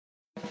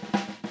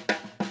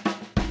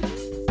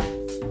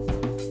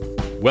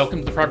Welcome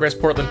to the Progress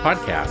Portland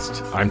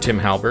podcast. I'm Tim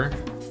Halber.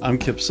 I'm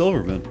Kip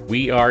Silverman.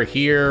 We are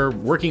here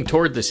working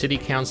toward the city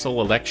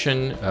council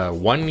election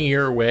 1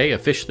 year away,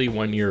 officially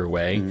 1 year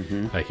away,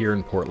 here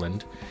in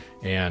Portland.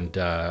 And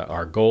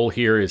our goal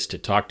here is to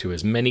talk to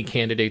as many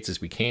candidates as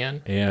we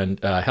can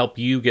and help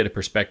you get a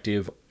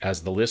perspective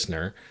as the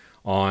listener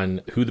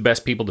on who the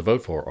best people to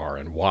vote for are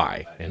and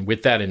why. And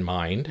with that in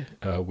mind,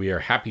 we are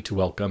happy to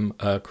welcome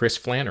Chris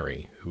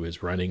Flanary, who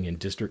is running in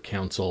District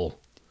Council.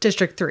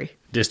 District 3.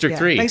 District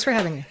 3. Thanks for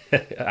having me.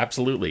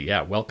 Absolutely.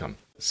 Yeah, welcome.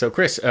 So,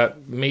 Chris,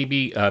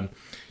 maybe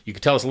you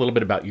could tell us a little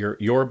bit about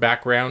your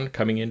background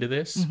coming into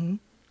this. Mm-hmm.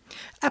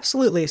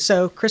 Absolutely.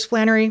 So, Chris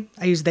Flanary,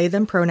 I use they,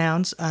 them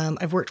pronouns.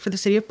 I've worked for the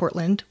city of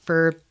Portland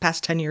for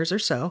past 10 years or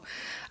so.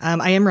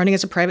 I am running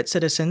as a private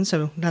citizen,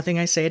 so nothing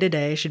I say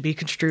today should be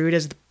construed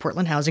as the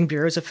Portland Housing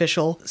Bureau's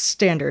official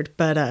standard,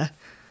 but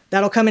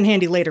that'll come in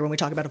handy later when we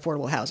talk about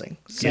affordable housing.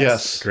 So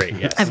Yes. Great,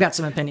 yes. I've got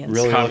some opinions.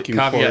 Really looking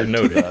forward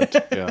noted. to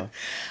that.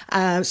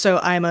 Yeah. So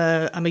I'm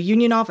a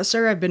union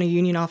officer. I've been a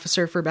union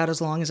officer for about as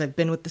long as I've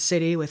been with the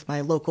city with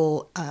my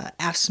local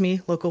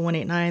AFSCME, Local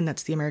 189.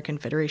 That's the American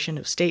Federation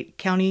of State,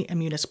 County, and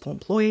Municipal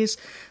Employees.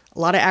 A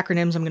lot of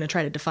acronyms I'm going to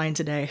try to define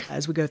today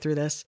as we go through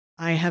this.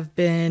 I have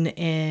been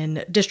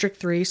in District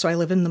 3, so I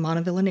live in the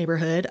Montevilla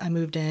neighborhood. I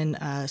moved in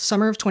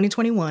summer of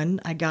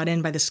 2021. I got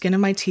in by the skin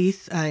of my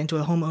teeth into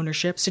a home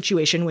ownership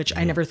situation, which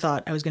I never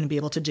thought I was going to be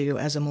able to do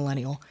as a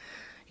millennial.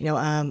 You know,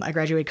 I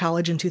graduated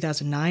college in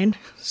 2009,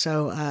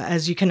 so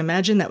as you can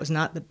imagine, that was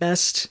not the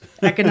best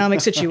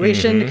economic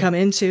situation to come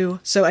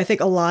into. So I think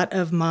a lot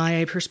of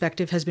my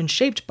perspective has been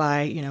shaped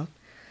by, you know,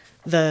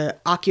 the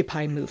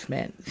Occupy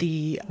movement,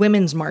 the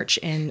Women's March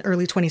in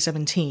early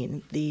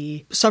 2017,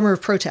 the summer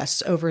of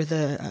protests over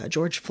the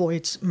George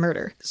Floyd's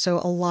murder. So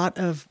a lot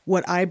of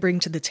what I bring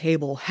to the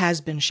table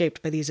has been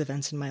shaped by these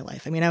events in my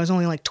life. I mean, I was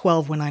only like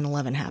 12 when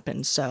 9/11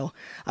 happened, so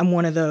I'm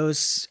one of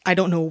those, I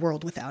don't know a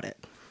world without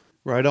it.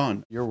 Right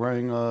on. You're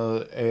wearing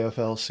a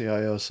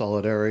AFL-CIO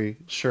Solidarity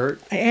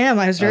shirt. I am.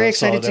 I was very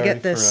excited to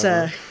get this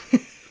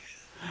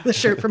the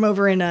shirt from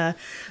over in the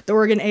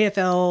Oregon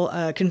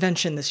AFL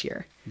convention this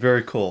year.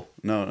 Very cool.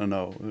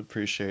 No.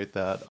 Appreciate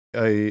that.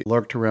 I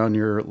lurked around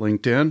your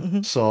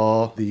LinkedIn,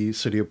 saw the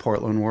City of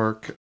Portland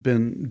work,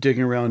 been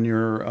digging around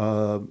your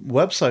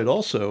website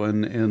also,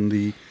 and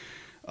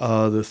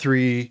the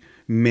three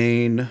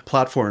main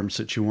platforms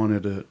that you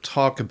wanted to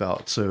talk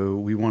about. So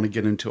we want to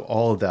get into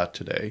all of that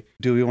today.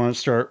 Do we want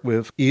to start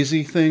with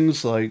easy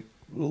things like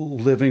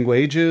living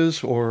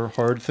wages or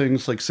hard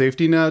things like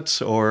safety nets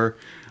or...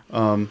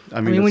 I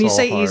mean, when you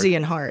say hard. easy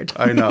and hard,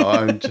 I know.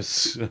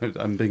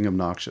 I'm being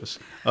obnoxious.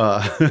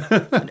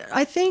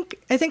 I think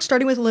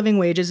starting with living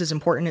wages is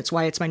important. It's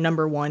why it's my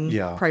number one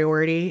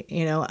priority.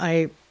 You know,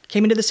 I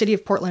came into the city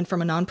of Portland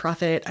from a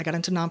nonprofit. I got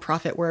into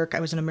nonprofit work. I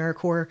was an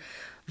AmeriCorps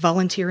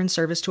volunteer in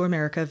service to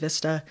America,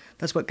 VISTA.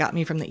 That's what got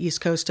me from the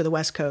East Coast to the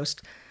West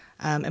Coast.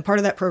 And part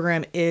of that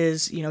program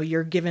is, you know,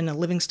 you're given a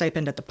living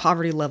stipend at the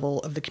poverty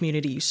level of the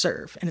community you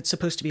serve. And it's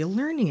supposed to be a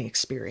learning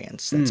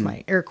experience. That's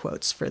my air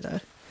quotes for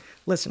the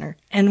listener.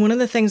 And one of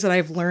the things that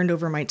I've learned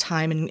over my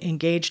time and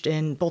engaged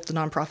in both the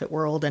nonprofit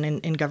world and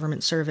in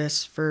government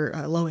service for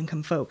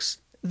low-income folks,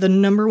 the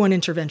number one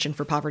intervention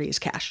for poverty is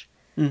cash.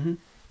 Mm-hmm.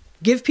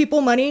 Give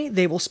people money,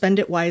 they will spend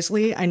it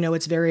wisely. I know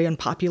it's very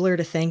unpopular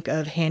to think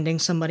of handing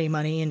somebody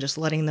money and just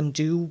letting them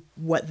do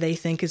what they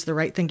think is the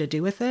right thing to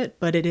do with it,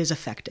 but it is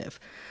effective.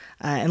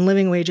 And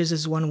living wages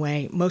is one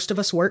way. Most of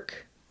us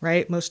work,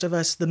 right? Most of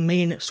us, the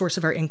main source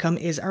of our income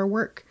is our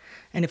work.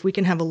 And if we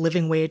can have a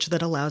living wage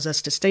that allows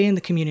us to stay in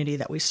the community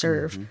that we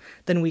serve,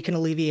 then we can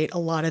alleviate a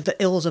lot of the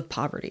ills of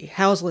poverty.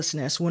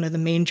 Houselessness, one of the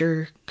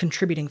major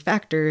contributing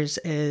factors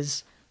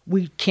is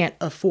we can't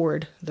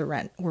afford the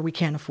rent or we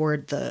can't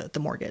afford the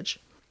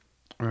mortgage.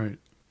 All right.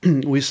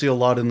 We see a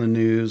lot in the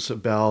news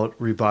about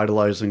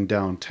revitalizing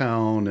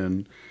downtown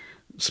and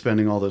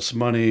spending all this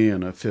money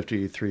and a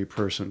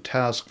 53-person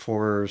task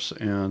force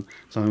and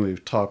something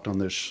we've talked on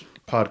this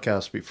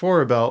podcast before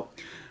about.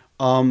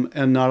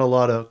 And not a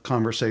lot of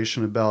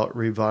conversation about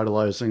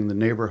revitalizing the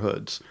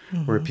neighborhoods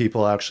where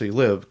people actually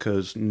live,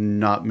 because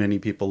not many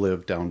people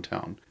live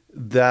downtown.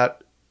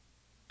 That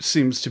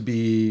seems to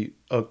be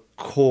a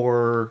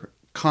core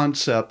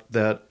concept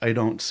that I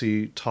don't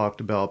see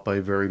talked about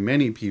by very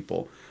many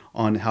people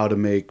on how to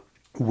make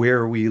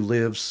where we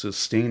live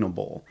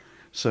sustainable.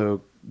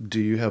 So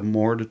do you have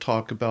more to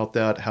talk about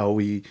that? How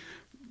we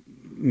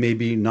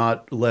maybe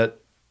not let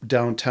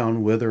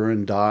downtown wither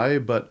and die,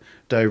 but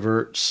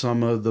divert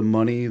some of the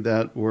money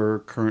that we're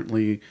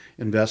currently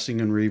investing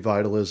in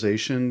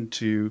revitalization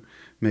to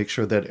make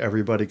sure that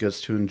everybody gets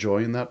to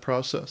enjoy in that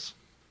process?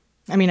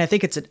 I mean, I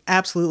think it's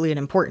absolutely an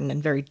important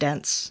and very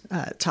dense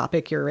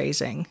topic you're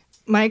raising.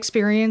 My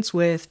experience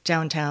with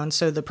downtown,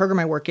 so the program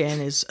I work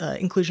in is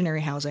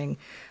inclusionary housing.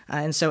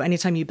 And so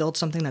anytime you build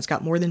something that's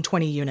got more than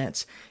 20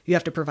 units, you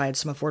have to provide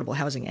some affordable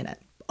housing in it.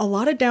 A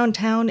lot of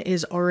downtown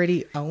is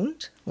already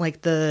owned,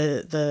 like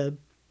the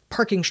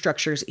parking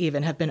structures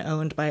even have been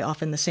owned by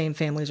often the same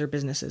families or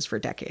businesses for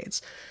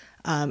decades.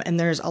 And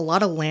there's a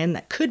lot of land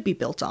that could be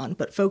built on,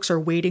 but folks are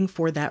waiting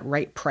for that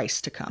right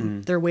price to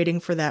come. They're waiting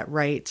for that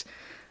right,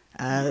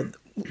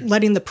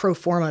 letting the pro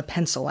forma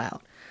pencil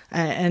out.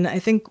 And I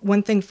think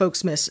one thing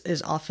folks miss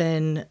is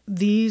often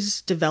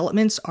these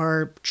developments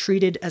are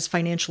treated as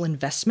financial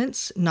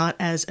investments, not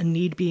as a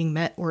need being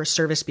met or a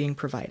service being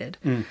provided.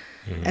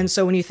 And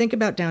so when you think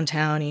about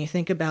downtown and you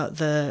think about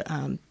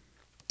the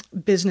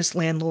business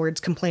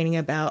landlords complaining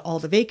about all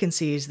the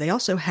vacancies, they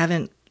also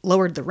haven't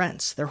lowered the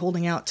rents. They're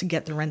holding out to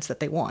get the rents that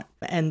they want.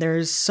 And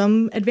there's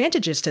some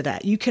advantages to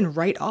that. You can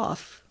write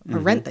off a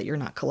rent that you're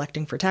not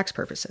collecting for tax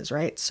purposes,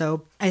 right?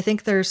 So I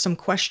think there's some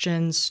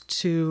questions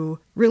to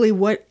really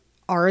what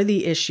are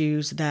the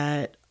issues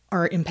that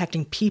are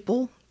impacting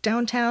people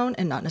downtown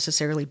and not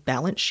necessarily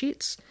balance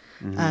sheets.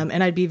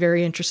 And I'd be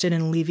very interested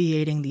in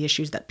alleviating the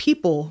issues that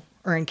people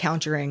are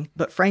encountering.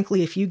 But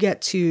frankly, if you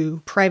get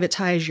to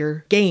privatize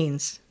your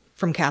gains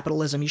from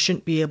capitalism, you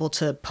shouldn't be able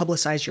to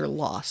publicize your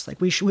loss. Like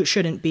we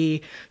shouldn't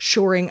be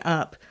shoring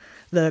up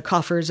the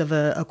coffers of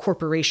a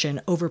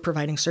corporation over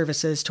providing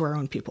services to our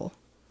own people.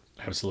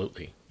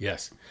 Absolutely.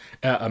 Yes.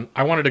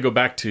 I wanted to go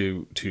back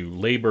to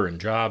labor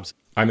and jobs.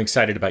 I'm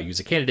excited about you as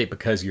a candidate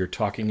because you're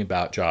talking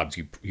about jobs.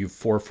 You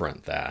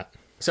forefront that.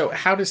 So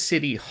how does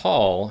City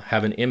Hall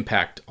have an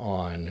impact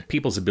on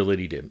people's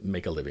ability to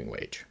make a living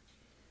wage?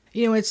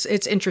 You know, it's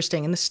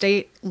interesting. In the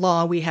state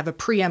law, we have a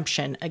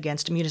preemption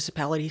against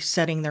municipalities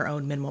setting their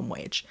own minimum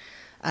wage.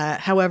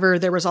 However,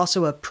 there was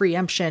also a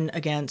preemption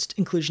against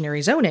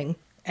inclusionary zoning,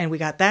 and we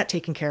got that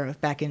taken care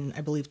of back in,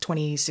 I believe,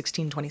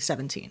 2016,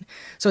 2017.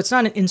 So it's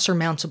not an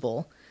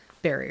insurmountable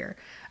barrier.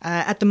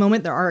 At the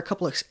moment, there are a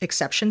couple of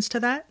exceptions to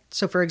that.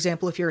 So, for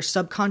example, if you're a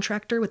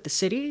subcontractor with the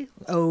city,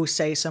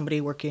 say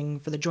somebody working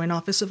for the Joint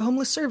Office of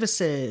Homeless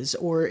Services,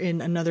 or in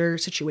another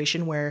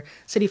situation where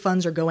city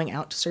funds are going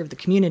out to serve the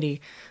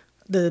community,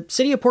 the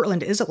city of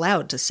Portland is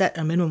allowed to set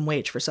a minimum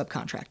wage for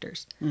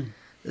subcontractors.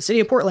 The city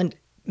of Portland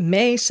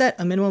may set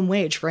a minimum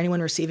wage for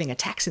anyone receiving a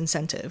tax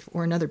incentive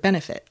or another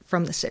benefit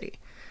from the city.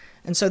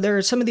 And so there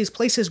are some of these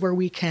places where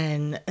we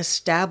can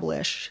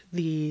establish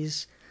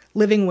these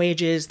living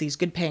wages, these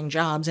good paying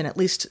jobs, and at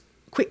least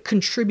quit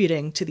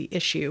contributing to the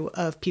issue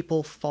of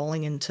people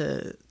falling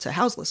into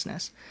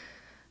houselessness.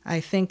 I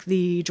think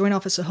the Joint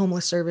Office of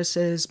Homeless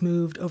Services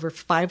moved over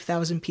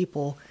 5,000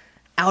 people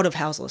out of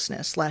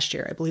houselessness last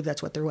year. I believe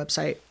that's what their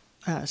website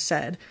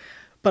said.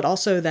 But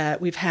also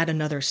that we've had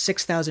another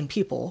 6,000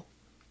 people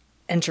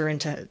enter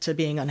into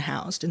being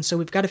unhoused. And so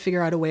we've got to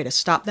figure out a way to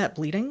stop that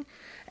bleeding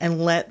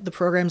and let the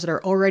programs that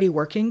are already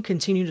working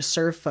continue to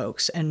serve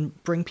folks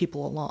and bring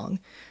people along.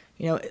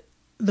 You know,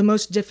 the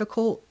most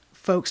difficult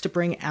folks to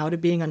bring out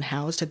of being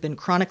unhoused have been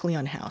chronically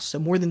unhoused. So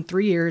more than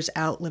 3 years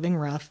out living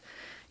rough.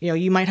 You know,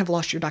 you might have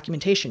lost your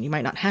documentation. You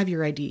might not have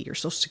your ID, your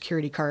social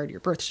security card, your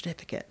birth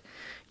certificate.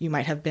 You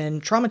might have been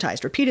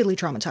traumatized, repeatedly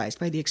traumatized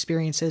by the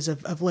experiences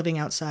of living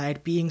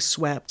outside, being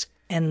swept.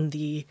 And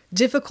the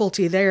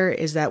difficulty there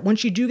is that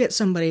once you do get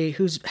somebody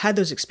who's had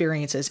those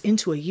experiences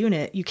into a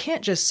unit, you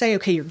can't just say,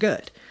 okay, you're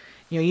good.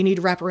 You know, you need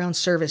wraparound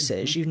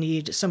services. You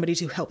need somebody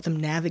to help them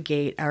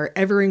navigate our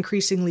ever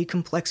increasingly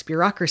complex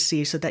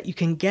bureaucracy so that you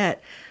can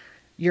get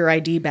your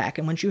ID back.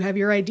 And once you have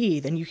your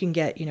ID, then you can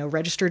get,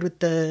 registered with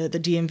the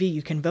DMV,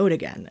 you can vote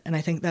again. And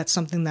I think that's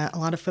something that a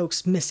lot of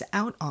folks miss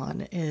out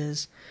on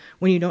is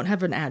when you don't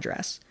have an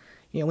address,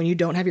 when you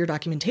don't have your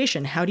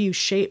documentation, how do you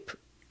shape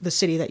the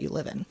city that you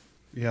live in?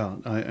 Yeah,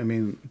 I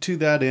mean, to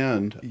that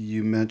end,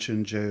 you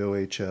mentioned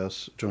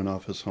JOHS, Joint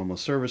Office Homeless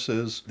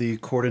Services, the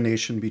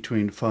coordination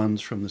between funds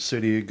from the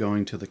city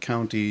going to the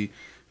county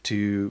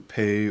to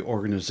pay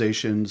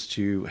organizations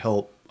to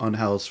help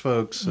unhoused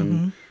folks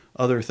and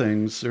other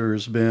things.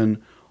 There's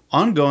been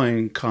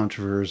ongoing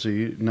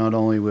controversy, not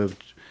only with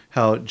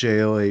how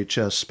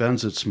JOHS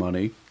spends its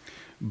money,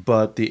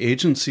 but the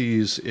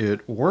agencies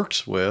it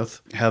works with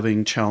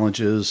having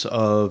challenges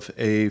of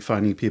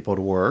finding people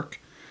to work,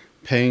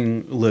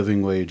 paying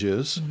living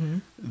wages,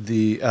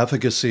 the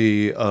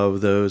efficacy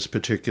of those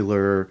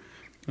particular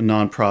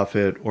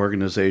nonprofit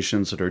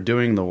organizations that are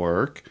doing the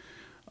work,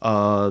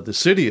 the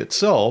city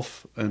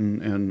itself,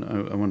 and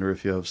I wonder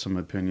if you have some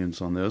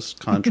opinions on this,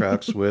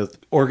 contracts with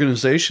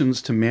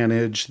organizations to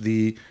manage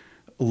the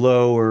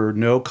low or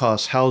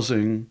no-cost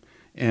housing,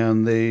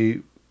 and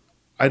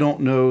I don't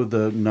know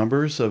the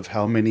numbers of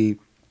how many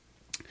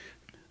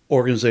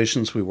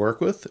organizations we work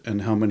with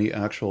and how many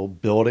actual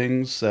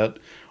buildings that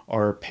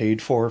are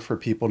paid for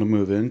people to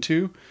move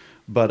into,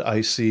 but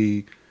I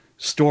see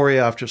story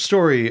after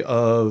story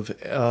of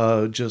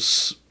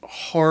just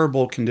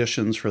horrible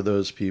conditions for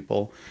those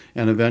people,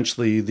 and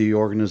eventually the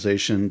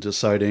organization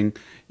deciding,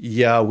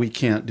 we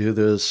can't do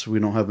this, we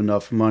don't have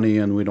enough money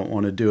and we don't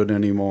want to do it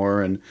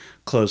anymore, and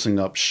closing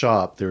up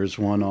shop. There's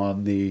one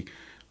on the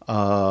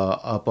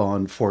up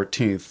on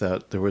 14th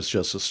that there was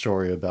just a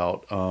story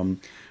about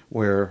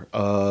where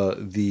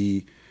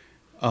the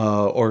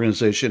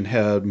organization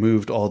had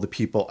moved all the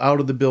people out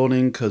of the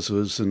building because it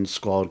was in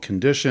squalid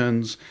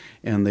conditions,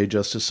 and they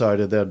just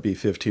decided that'd be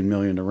 $15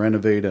 million to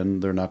renovate,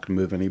 and they're not going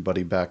to move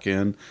anybody back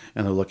in,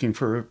 and they're looking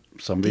for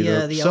somebody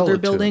to the sell elder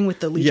it building to. with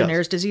the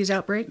Legionnaire's disease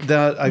outbreak.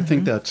 That I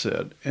think that's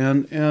it,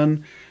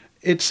 and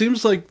it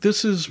seems like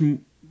this is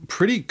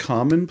pretty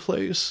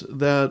commonplace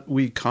that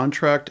we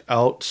contract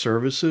out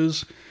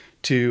services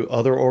to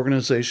other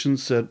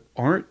organizations that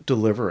aren't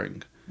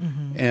delivering,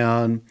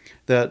 and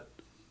that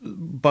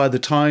by the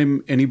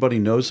time anybody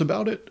knows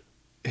about it,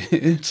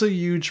 it's a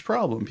huge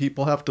problem.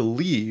 People have to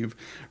leave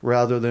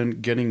rather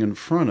than getting in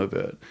front of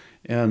it.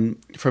 And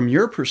from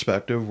your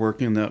perspective,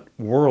 working in that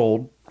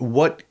world,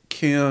 what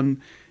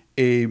can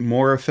a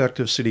more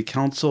effective city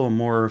council, a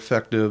more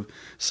effective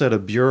set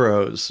of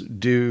bureaus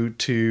do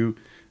to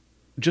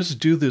just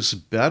do this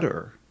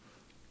better?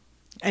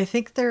 I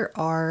think there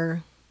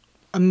are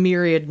a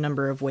myriad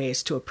number of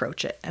ways to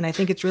approach it. And I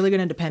think it's really going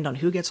to depend on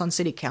who gets on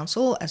city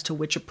council as to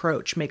which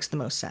approach makes the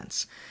most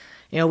sense.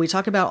 You know, we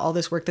talk about all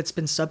this work that's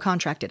been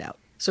subcontracted out.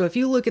 So if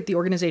you look at the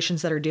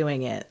organizations that are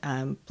doing it,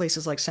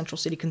 places like Central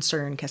City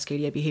Concern,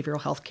 Cascadia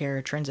Behavioral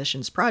Healthcare,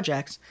 Transitions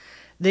Projects,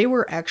 they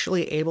were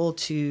actually able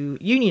to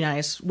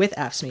unionize with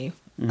AFSCME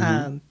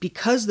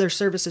because their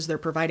services they're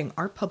providing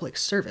are public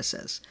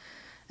services.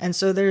 And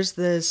so there's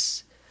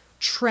this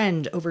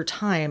trend over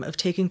time of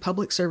taking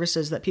public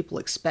services that people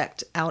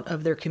expect out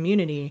of their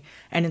community,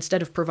 and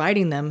instead of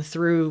providing them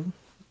through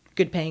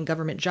good paying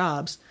government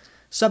jobs,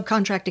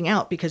 subcontracting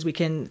out because we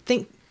can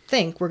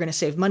think we're going to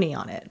save money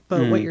on it.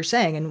 But what you're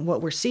saying and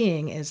what we're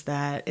seeing is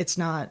that it's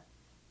not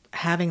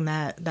having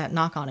that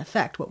knock-on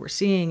effect. What we're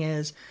seeing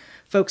is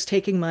folks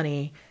taking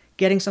money,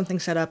 getting something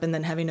set up, and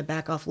then having to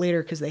back off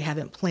later because they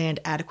haven't planned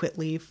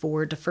adequately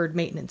for deferred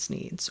maintenance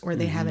needs, or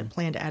they haven't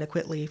planned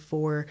adequately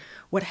for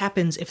what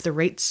happens if the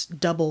rates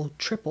double,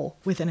 triple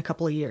within a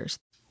couple of years.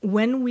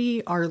 When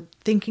we are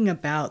thinking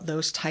about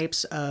those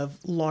types of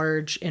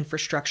large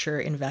infrastructure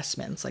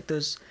investments, like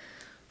those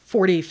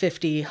 40,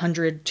 50,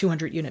 100,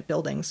 200 unit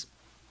buildings,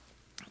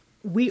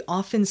 we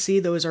often see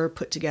those are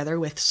put together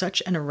with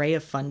such an array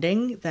of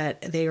funding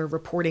that they are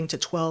reporting to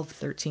 12,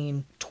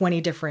 13,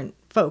 20 different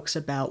folks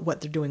about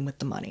what they're doing with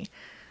the money.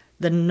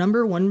 The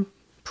number one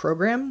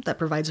program that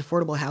provides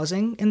affordable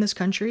housing in this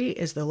country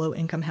is the Low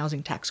Income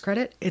Housing Tax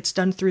Credit. It's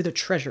done through the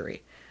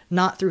Treasury,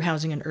 not through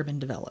Housing and Urban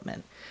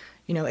Development.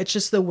 You know, it's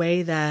just the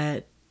way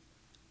that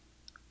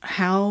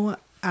how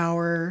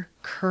our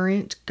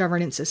current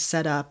governance is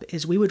set up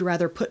is we would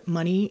rather put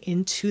money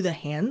into the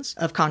hands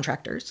of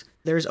contractors.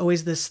 There's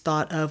always this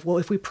thought of, well,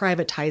 if we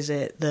privatize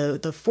it,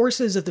 the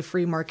forces of the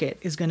free market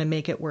is going to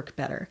make it work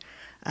better.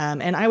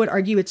 And I would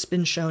argue it's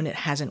been shown it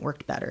hasn't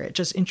worked better. It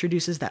just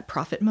introduces that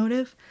profit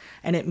motive.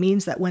 And it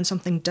means that when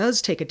something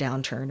does take a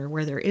downturn or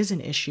where there is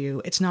an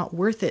issue, it's not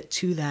worth it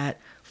to that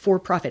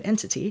for-profit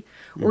entity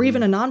or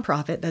even a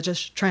nonprofit that's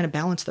just trying to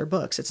balance their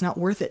books. It's not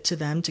worth it to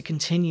them to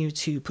continue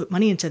to put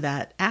money into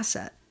that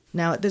asset.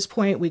 Now, at this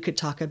point, we could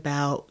talk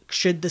about,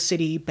 should the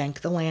city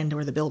bank the land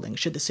or the building?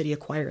 Should the city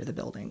acquire the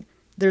building?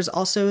 There's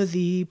also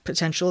the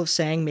potential of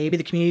saying maybe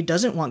the community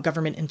doesn't want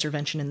government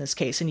intervention in this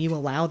case, and you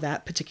allow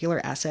that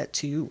particular asset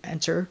to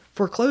enter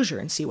foreclosure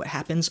and see what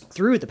happens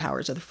through the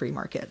powers of the free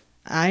market.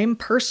 I'm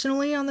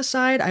personally on the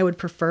side I would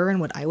prefer, and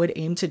what I would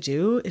aim to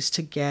do is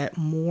to get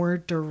more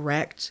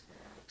direct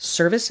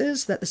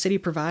services that the city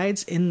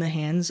provides in the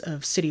hands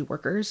of city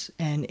workers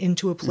and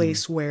into a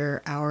place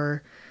where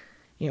our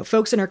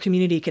folks in our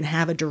community can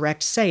have a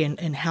direct say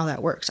in how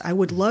that works. I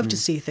would love to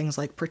see things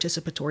like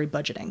participatory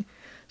budgeting,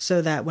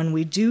 so that when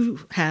we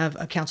do have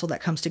a council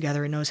that comes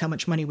together and knows how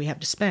much money we have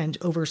to spend,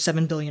 over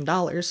 $7 billion,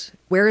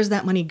 where is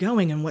that money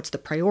going and what's the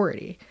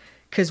priority?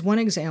 Because one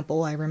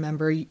example, I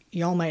remember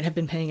y'all might have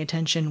been paying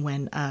attention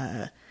when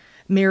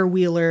Mayor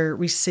Wheeler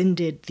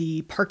rescinded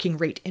the parking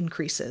rate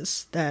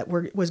increases that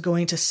was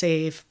going to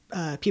save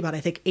Peabody,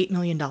 I think, $8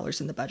 million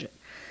in the budget.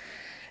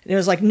 And it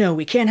was like, no,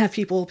 we can't have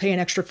people pay an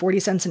extra 40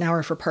 cents an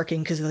hour for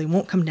parking because they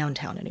won't come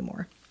downtown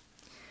anymore.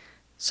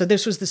 So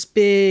this was this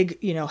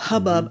big,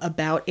 hubbub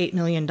about $8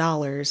 million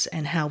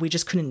and how we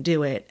just couldn't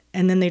do it.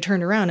 And then they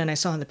turned around and I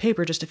saw in the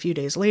paper just a few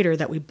days later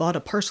that we bought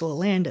a parcel of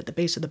land at the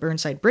base of the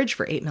Burnside Bridge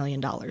for $8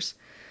 million.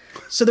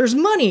 So there's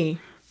money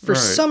for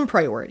some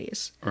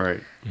priorities.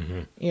 Right.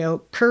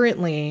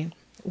 Currently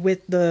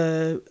with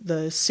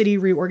the city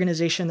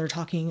reorganization, they're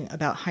talking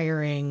about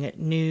hiring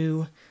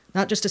new,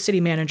 not just a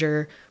city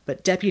manager,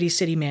 but deputy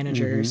city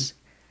managers,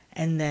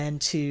 and then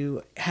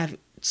to have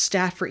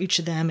staff for each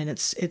of them. And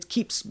it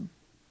keeps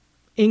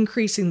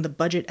increasing the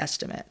budget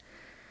estimate.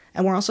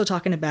 And we're also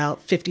talking about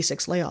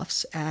 56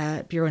 layoffs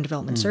at Bureau of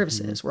Development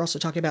Services. We're also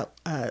talking about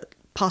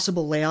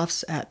possible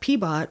layoffs at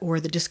PBOT or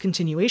the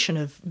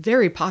discontinuation of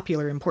very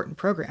popular, important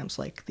programs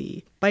like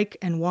the Bike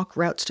and Walk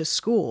Routes to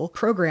School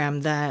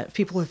program that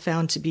people have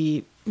found to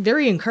be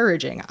very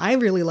encouraging. I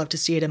really love to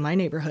see it in my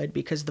neighborhood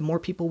because the more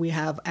people we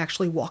have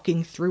actually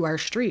walking through our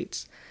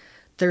streets,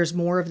 there's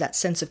more of that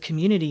sense of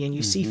community, and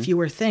you see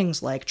fewer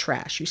things like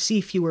trash. You see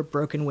fewer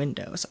broken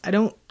windows. I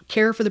don't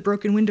care for the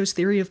broken windows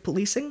theory of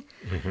policing,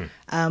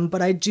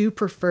 but I do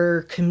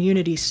prefer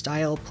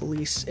community-style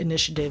police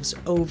initiatives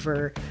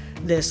over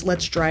this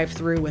let's drive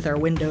through with our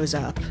windows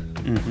up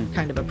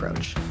kind of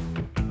approach.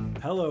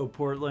 Hello,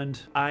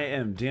 Portland. I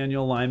am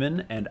Daniel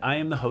Lyman, and I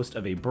am the host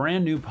of a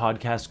brand new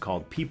podcast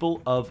called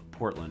People of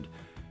Portland.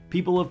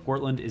 People of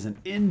Portland is an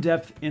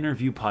in-depth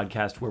interview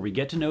podcast where we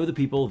get to know the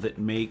people that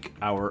make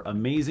our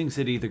amazing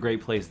city the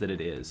great place that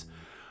it is.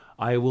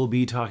 I will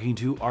be talking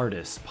to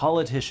artists,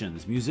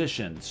 politicians,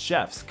 musicians,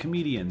 chefs,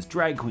 comedians,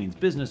 drag queens,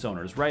 business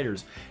owners,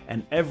 writers,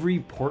 and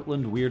every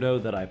Portland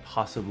weirdo that I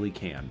possibly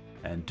can.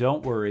 And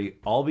don't worry,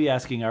 I'll be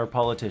asking our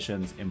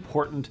politicians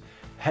important,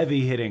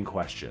 heavy-hitting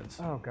questions.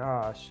 Oh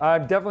gosh,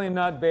 I'm definitely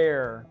not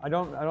there. I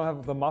don't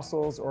have the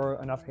muscles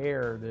or enough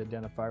hair to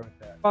identify with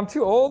that. I'm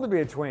too old to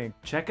be a twink.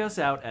 Check us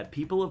out at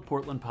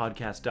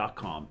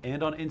peopleofportlandpodcast.com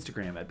and on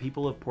Instagram at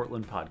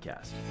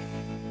peopleofportlandpodcast.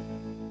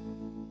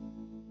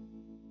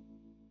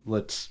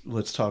 Let's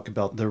talk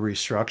about the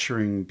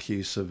restructuring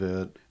piece of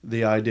it.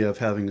 The idea of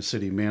having a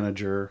city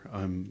manager,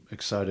 I'm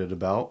excited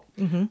about,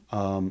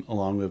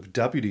 along with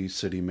deputy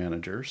city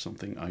manager.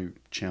 Something I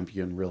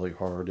champion really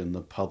hard in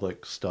the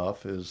public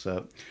stuff is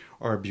that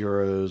our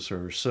bureaus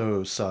are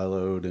so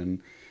siloed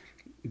and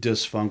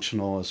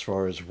dysfunctional as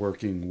far as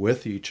working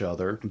with each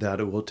other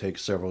that it will take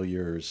several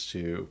years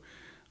to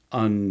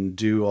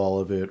undo all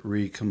of it,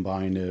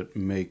 recombine it,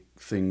 make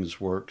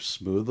things work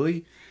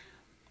smoothly,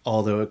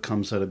 although it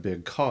comes at a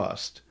big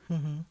cost.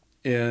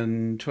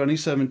 In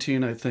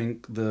 2017, I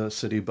think the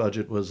city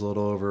budget was a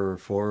little over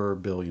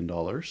 $4 billion.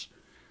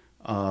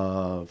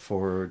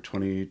 For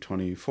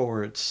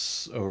 2024,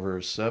 it's over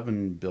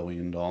 $7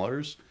 billion.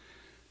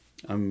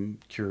 I'm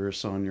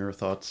curious on your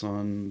thoughts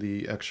on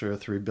the extra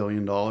 $3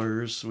 billion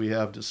we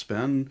have to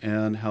spend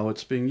and how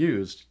it's being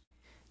used.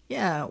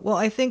 Yeah, well,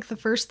 I think the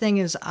first thing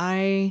is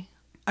I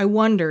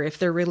wonder if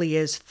there really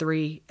is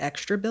 $3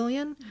 extra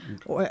billion,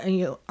 or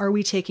are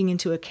we taking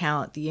into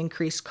account the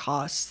increased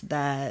costs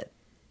that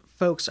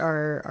folks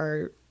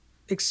are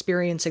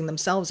experiencing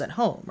themselves at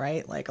home,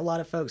 right? Like a lot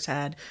of folks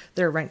had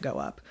their rent go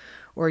up,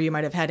 or you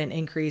might have had an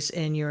increase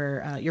in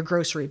your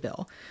grocery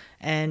bill.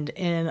 And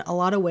in a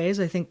lot of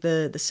ways, I think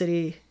the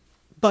city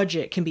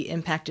budget can be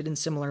impacted in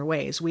similar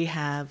ways. We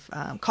have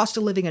cost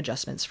of living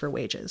adjustments for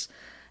wages.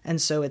 And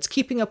so it's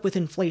keeping up with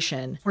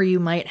inflation, or you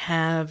might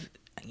have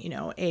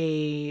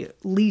a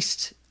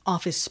leased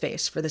office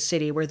space for the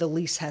city where the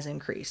lease has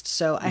increased.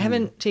 So I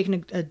haven't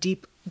taken a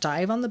deep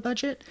dive on the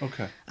budget.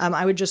 Okay.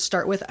 I would just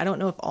start with, I don't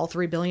know if all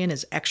 $3 billion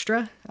is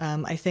extra.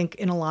 I think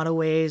in a lot of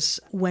ways,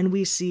 when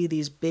we see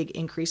these big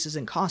increases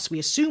in costs, we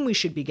assume we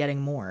should be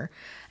getting more.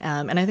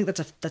 And I think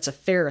that's a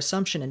fair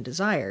assumption and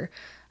desire.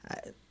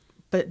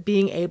 But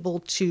being able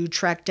to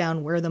track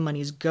down where the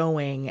money's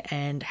going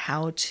and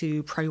how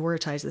to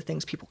prioritize the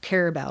things people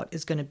care about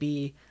is going to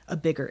be a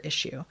bigger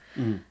issue.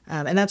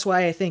 And that's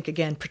why I think,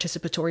 again,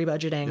 participatory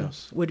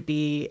budgeting would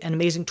be an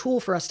amazing tool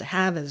for us to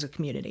have as a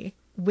community.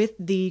 With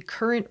the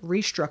current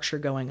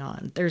restructure going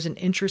on, there's an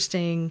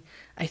interesting,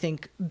 I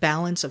think,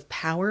 balance of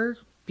power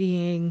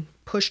being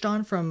pushed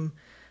on from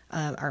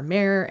our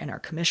mayor and our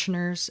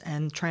commissioners,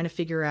 and trying to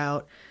figure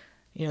out,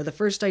 the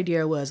first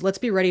idea was, let's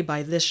be ready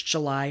by this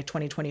July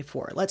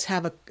 2024. Let's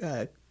have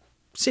a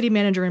city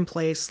manager in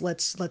place.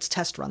 Let's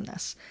test run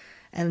this.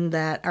 And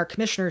that our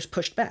commissioners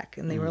pushed back,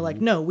 and they were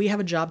like, no, we have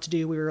a job to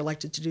do. We were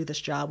elected to do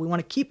this job. We want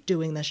to keep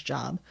doing this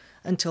job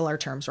until our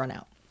terms run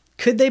out.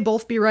 Could they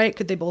both be right?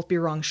 Could they both be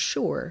wrong?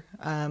 Sure.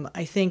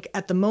 I think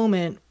at the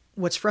moment,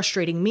 what's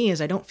frustrating me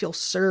is I don't feel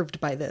served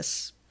by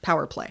this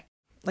power play.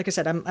 Like I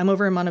said, I'm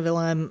over in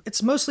Montevilla.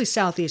 It's mostly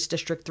Southeast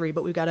District 3,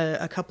 but we've got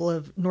a couple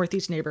of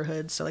Northeast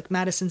neighborhoods. So like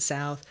Madison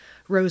South,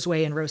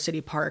 Roseway, and Rose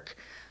City Park,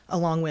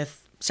 along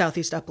with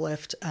Southeast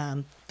Uplift,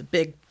 the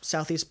big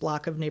Southeast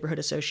block of neighborhood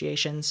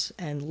associations,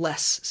 and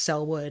less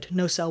Sellwood,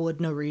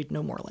 no Reed,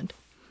 no Moreland.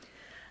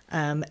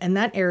 And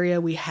that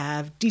area, we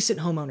have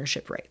decent home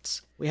ownership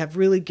rates. We have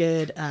really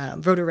good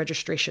voter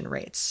registration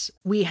rates.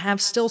 We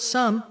have still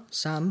some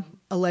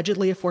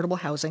allegedly affordable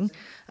housing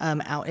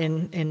out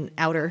in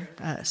outer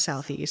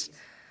Southeast.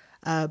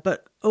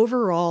 But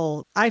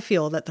overall, I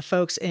feel that the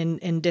folks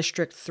in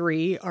District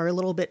 3 are a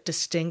little bit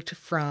distinct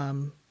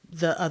from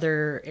the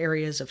other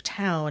areas of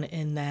town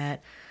in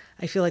that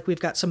I feel like we've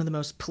got some of the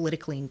most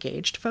politically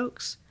engaged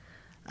folks.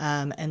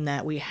 And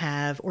that we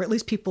have, or at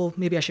least people,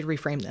 maybe I should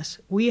reframe this.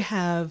 We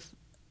have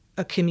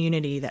a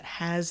community that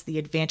has the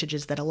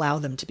advantages that allow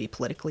them to be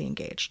politically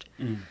engaged.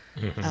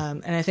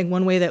 And I think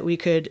one way that we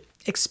could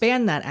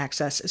expand that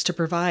access is to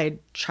provide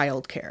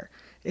childcare,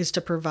 is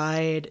to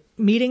provide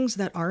meetings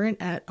that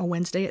aren't at a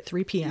Wednesday at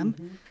 3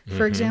 p.m.,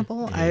 for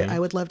example. I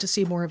would love to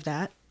see more of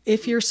that.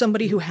 If you're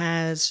somebody who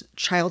has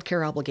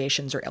childcare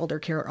obligations or elder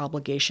care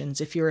obligations,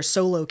 if you're a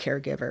solo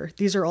caregiver,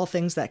 these are all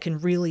things that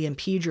can really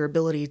impede your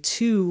ability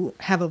to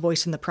have a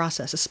voice in the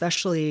process,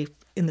 especially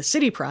in the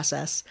city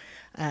process.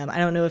 I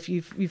don't know if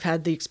you've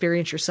had the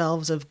experience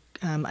yourselves of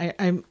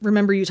I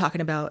remember you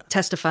talking about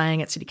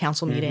testifying at city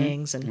council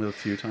meetings. And a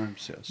few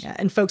times, yes. Yeah,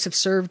 and folks have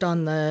served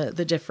on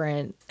the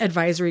different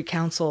advisory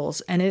councils,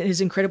 and it is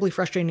incredibly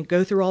frustrating to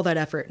go through all that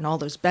effort and all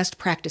those best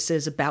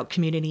practices about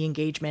community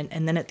engagement,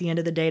 and then at the end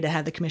of the day to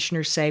have the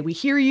commissioners say, we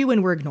hear you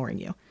and we're ignoring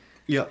you.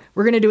 Yeah.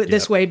 We're going to do it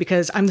this way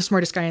because I'm the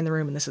smartest guy in the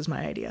room and this is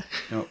my idea.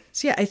 Yep.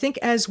 So yeah, I think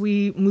as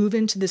we move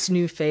into this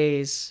new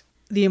phase,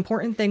 the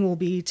important thing will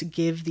be to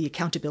give the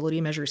accountability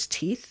measures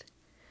teeth.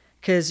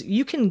 Because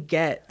you can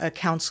get a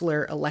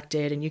counselor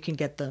elected and you can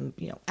get them,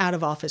 out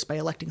of office by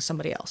electing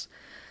somebody else.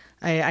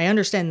 I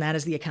understand that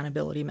as the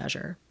accountability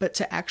measure, but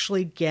to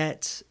actually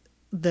get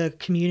the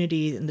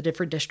community and the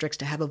different districts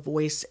to have a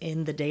voice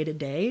in the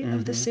day-to-day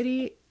of the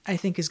city, I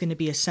think is going to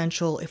be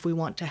essential if we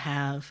want to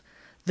have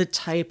the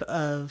type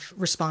of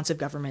responsive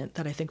government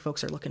that I think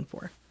folks are looking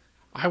for.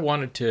 I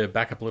wanted to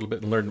back up a little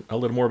bit and learn a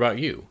little more about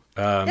you.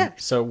 Yeah.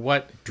 So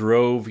what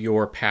drove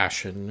your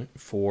passion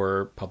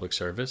for public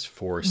service,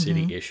 for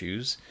city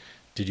issues?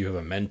 Did you have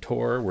a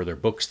mentor? Were there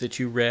books that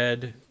you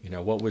read?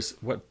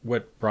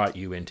 What brought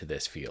you into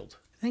this field?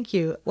 Thank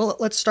you. Well,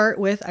 let's start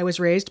with I was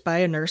raised by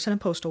a nurse and a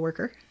postal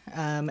worker.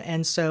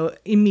 And so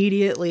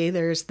immediately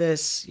there's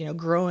this,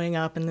 growing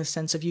up in the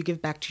sense of you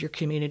give back to your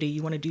community.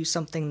 You want to do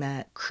something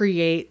that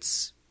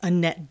creates a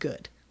net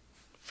good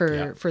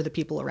for the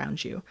people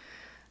around you.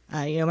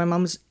 My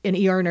mom's an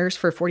ER nurse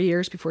for 40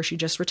 years before she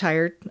just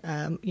retired.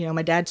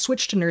 My dad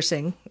switched to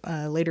nursing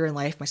later in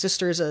life. My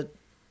sister is a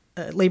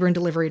labor and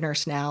delivery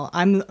nurse now.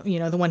 I'm,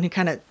 the one who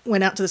kind of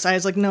went out to the side. I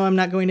was like, no, I'm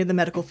not going to the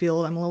medical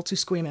field. I'm a little too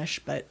squeamish.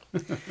 But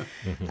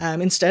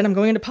instead, I'm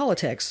going into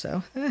politics.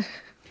 So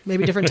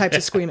maybe different types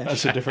of squeamish.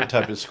 That's a different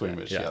type of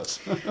squeamish, yes.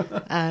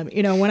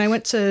 When I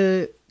went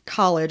to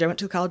college, I went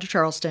to the College of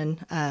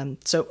Charleston.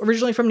 So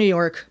originally from New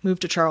York,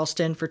 moved to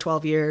Charleston for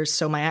 12 years.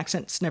 So my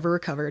accent's never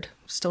recovered.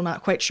 Still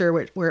not quite sure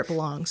where it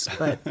belongs.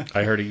 But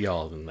I heard a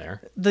y'all in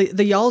there.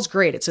 The y'all's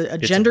great. It's a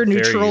gender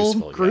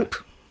neutral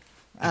group.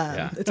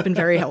 Yeah. It's been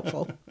very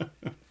helpful.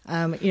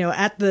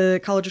 At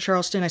the College of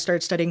Charleston, I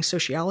started studying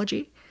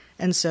sociology.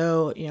 And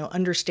so,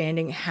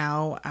 understanding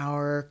how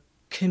our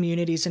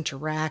communities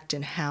interact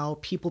and how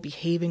people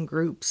behave in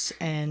groups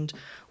and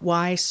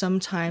why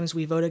sometimes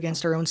we vote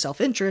against our own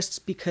self-interests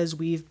because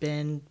we've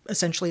been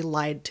essentially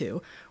lied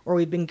to, or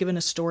we've been given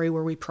a story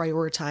where we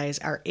prioritize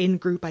our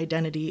in-group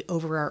identity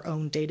over our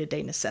own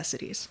day-to-day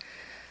necessities.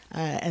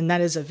 And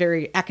that is a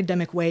very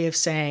academic way of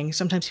saying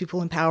sometimes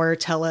people in power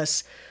tell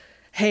us,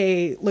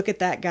 hey, look at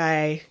that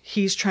guy.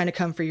 He's trying to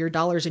come for your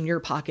dollars in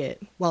your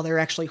pocket while they're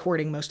actually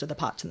hoarding most of the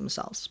pot to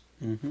themselves.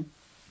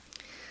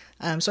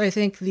 So I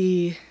think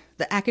the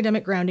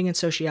academic grounding in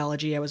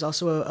sociology, I was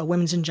also a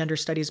women's and gender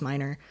studies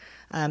minor.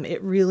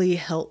 It really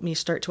helped me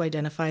start to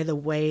identify the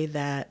way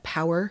that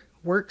power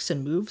works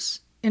and moves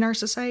in our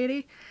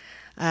society.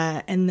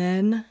 And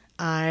then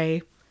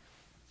I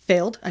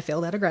failed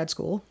out of grad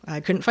school. I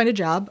couldn't find a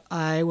job.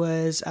 I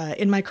was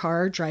in my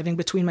car driving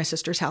between my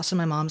sister's house and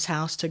my mom's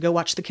house to go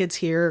watch the kids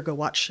here or go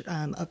watch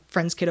a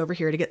friend's kid over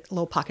here to get a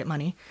little pocket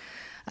money.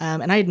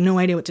 And I had no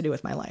idea what to do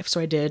with my life. So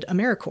I did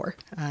AmeriCorps.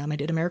 I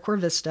did AmeriCorps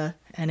Vista,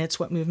 and it's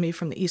what moved me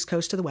from the East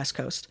Coast to the West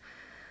Coast.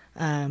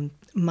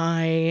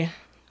 My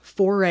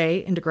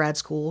foray into grad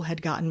school I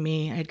had gotten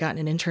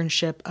an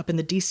internship up in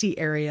the DC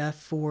area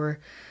for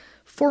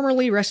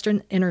formerly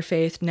Western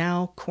Interfaith,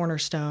 now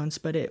Cornerstones,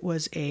 but it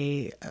was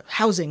a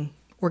housing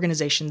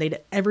organization. They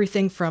did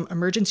everything from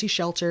emergency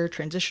shelter,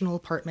 transitional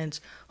apartments,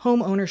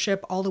 home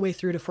ownership, all the way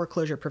through to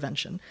foreclosure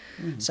prevention.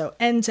 So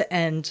end to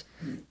end,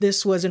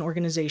 this was an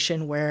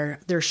organization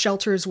where their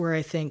shelters were,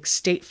 I think,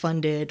 state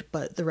funded,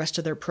 but the rest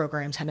of their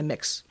programs had a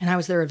mix. And I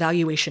was their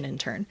evaluation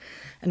intern.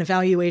 And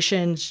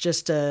evaluation is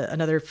just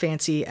another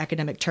fancy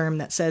academic term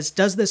that says,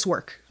 does this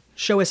work?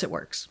 Show us it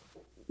works.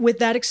 With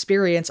that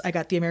experience, I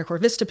got the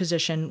AmeriCorps Vista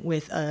position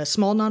with a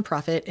small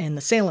nonprofit in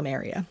the Salem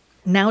area.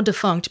 Now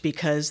defunct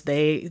because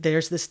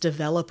there's this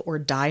develop or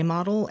die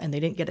model, and they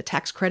didn't get a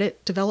tax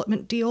credit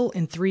development deal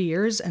in 3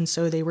 years, and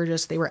so they were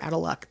out of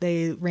luck.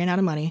 They ran out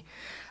of money,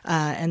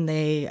 and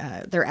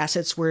their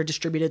assets were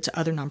distributed to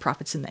other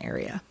nonprofits in the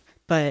area.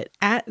 But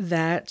at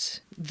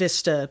that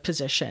Vista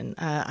position,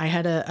 I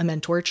had a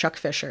mentor, Chuck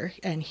Fisher,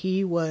 and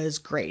he was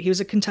great. He was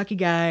a Kentucky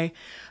guy,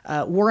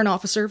 warrant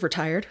officer,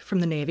 retired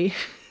from the Navy.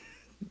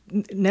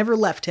 Never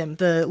left him.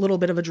 The little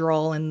bit of a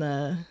drawl and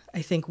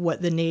I think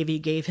what the Navy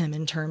gave him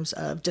in terms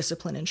of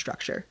discipline and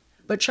structure.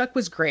 But Chuck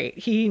was great.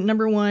 He,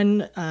 number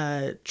one,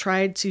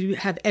 tried to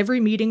have every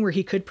meeting where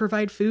he could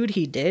provide food.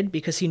 He did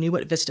because he knew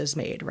what Vista's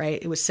made, right?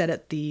 It was set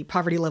at the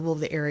poverty level of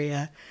the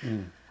area.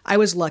 I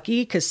was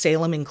lucky because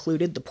Salem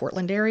included the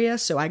Portland area,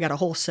 so I got a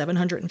whole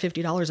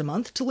 $750 a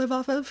month to live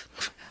off of.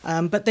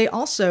 But they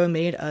also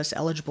made us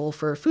eligible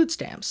for food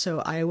stamps.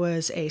 So I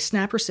was a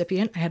SNAP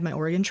recipient. I had my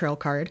Oregon Trail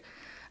card.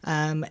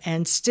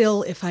 And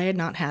still, if I had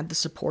not had the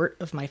support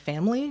of my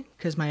family,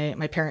 because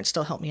my parents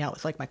still helped me out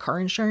with like my car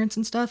insurance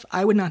and stuff,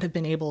 I would not have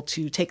been able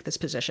to take this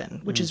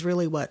position, which is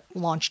really what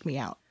launched me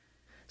out.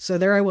 So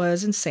there I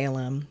was in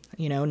Salem,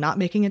 not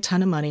making a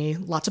ton of money,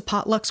 lots of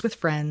potlucks with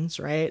friends,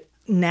 right?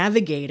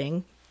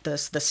 Navigating the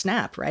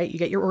SNAP, right? You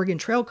get your Oregon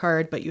Trail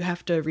card, but you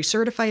have to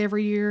recertify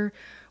every year,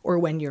 or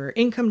when your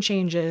income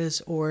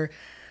changes, or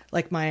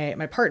like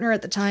my partner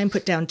at the time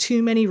put down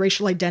too many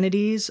racial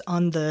identities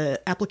on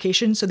the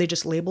application, so they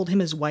just labeled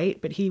him as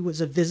white, but he was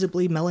a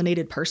visibly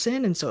melanated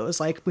person, and so it was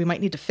like, we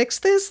might need to fix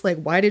this. Like,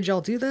 why did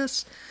y'all do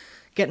this?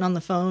 Getting on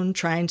the phone,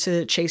 trying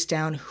to chase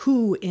down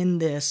who in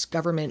this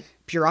government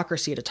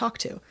bureaucracy to talk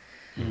to.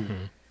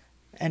 Mm-hmm.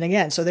 And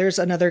again, so there's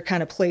another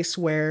kind of place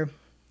where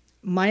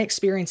my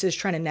experience is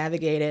trying to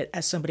navigate it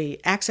as somebody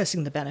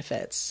accessing the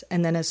benefits,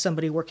 and then as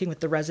somebody working with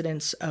the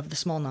residents of the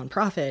small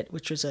nonprofit,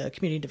 which was a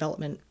community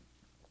development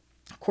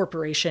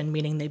corporation,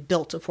 meaning they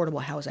built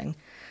affordable housing.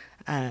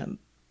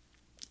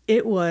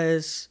 It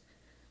was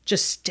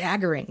just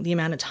staggering the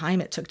amount of time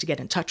it took to get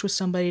in touch with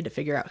somebody, to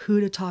figure out who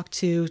to talk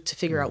to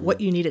figure out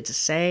what you needed to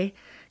say.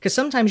 Because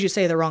sometimes you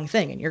say the wrong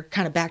thing and you're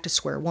kind of back to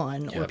square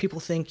one, or people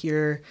think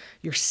you're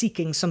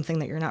seeking something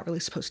that you're not really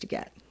supposed to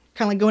get.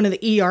 Kind of like going to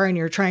the ER and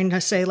you're trying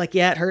to say like,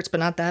 yeah, it hurts, but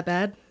not that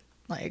bad.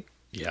 Like,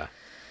 yeah.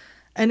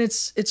 And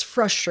it's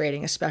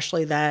frustrating,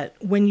 especially that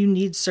when you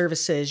need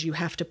services, you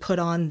have to put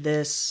on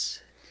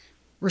this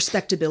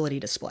respectability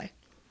display.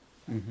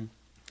 Mm-hmm.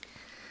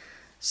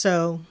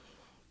 So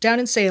down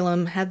in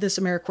Salem, had this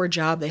AmeriCorps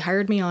job. They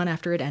hired me on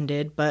after it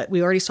ended, but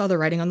we already saw the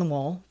writing on the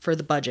wall for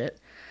the budget.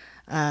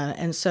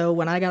 And so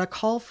when I got a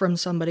call from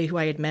somebody who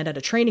I had met at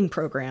a training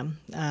program,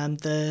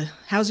 the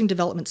Housing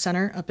Development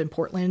Center up in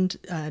Portland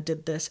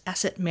did this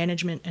asset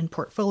management and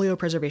portfolio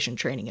preservation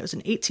training. It was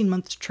an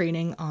 18-month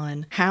training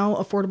on how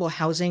affordable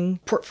housing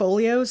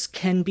portfolios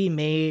can be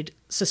made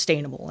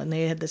sustainable. And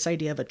they had this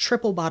idea of a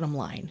triple bottom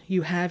line.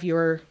 You have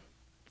your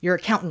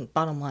accountant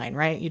bottom line,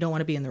 right? You don't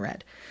want to be in the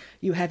red.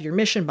 You have your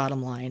mission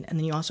bottom line, and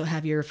then you also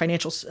have your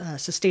financial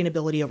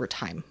sustainability over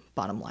time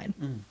bottom line.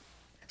 Mm.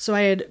 So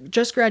I had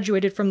just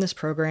graduated from this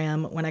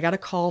program when I got a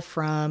call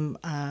from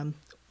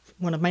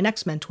one of my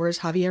next mentors,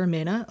 Javier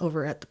Mena,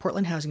 over at the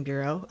Portland Housing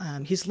Bureau.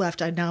 He's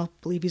left. I now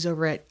believe he's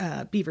over at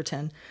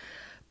Beaverton.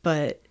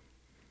 But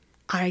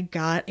I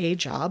got a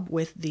job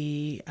with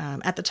the,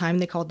 at the time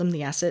they called them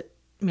the asset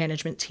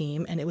management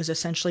team, and it was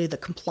essentially the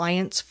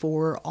compliance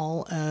for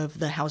all of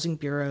the Housing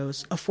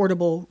Bureau's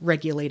affordable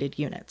regulated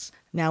units.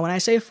 Now, when I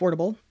say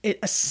affordable, it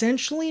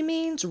essentially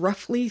means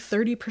roughly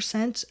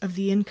 30% of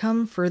the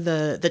income for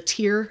the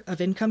tier of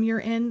income you're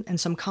in, and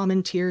some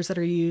common tiers that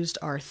are used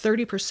are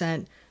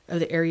 30% of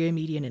the area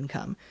median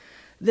income.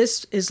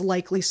 This is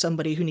likely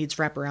somebody who needs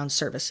wraparound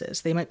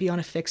services. They might be on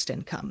a fixed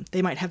income.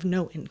 They might have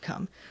no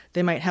income.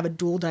 They might have a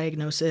dual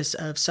diagnosis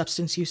of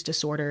substance use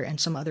disorder and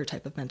some other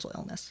type of mental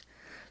illness.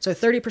 So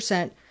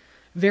 30%,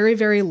 very,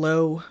 very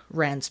low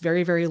rents,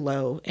 very, very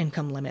low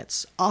income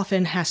limits,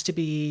 often has to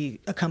be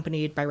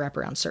accompanied by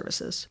wraparound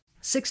services.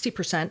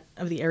 60%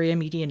 of the area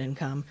median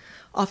income,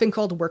 often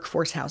called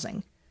workforce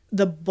housing.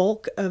 The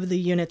bulk of the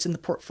units in the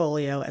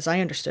portfolio, as I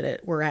understood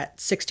it, were at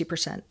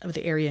 60% of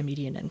the area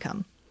median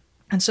income.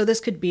 And so this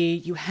could be,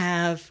 you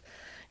have,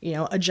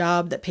 a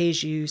job that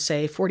pays you,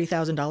 say,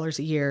 $40,000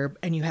 a year,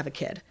 and you have a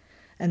kid.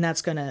 And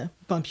that's going to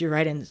bump you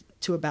right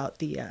into about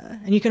the,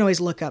 and you can always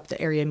look up the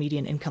area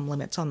median income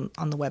limits on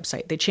the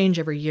website. They change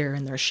every year,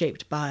 and they're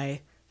shaped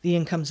by the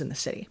incomes in the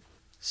city.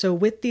 So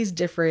with these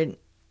different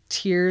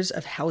tiers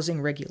of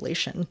housing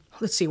regulation,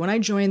 let's see, when I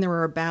joined, there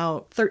were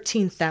about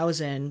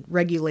 13,000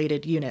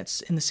 regulated units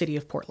in the city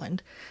of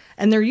Portland.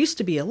 And there used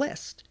to be a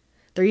list.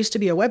 There used to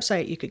be a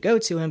website you could go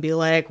to and be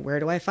like, where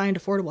do I find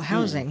affordable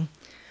housing?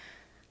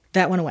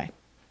 That went away.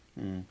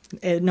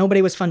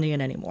 Nobody was funding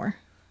it anymore.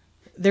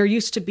 There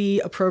used to be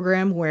a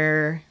program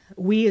where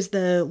we as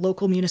the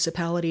local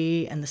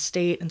municipality and the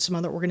state and some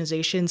other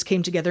organizations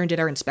came together and did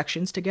our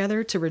inspections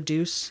together to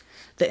reduce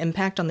the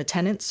impact on the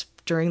tenants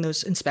during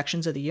those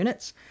inspections of the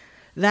units.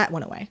 That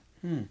went away.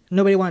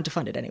 Nobody wanted to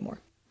fund it anymore.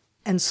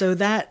 And so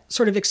that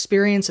sort of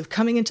experience of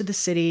coming into the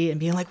city and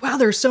being like, wow,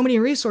 there are so many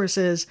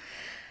resources.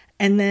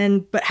 And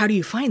then, but how do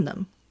you find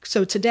them?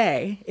 So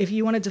today, if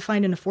you wanted to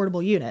find an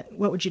affordable unit,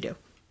 what would you do?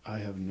 I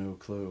have no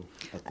clue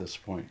at this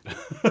point.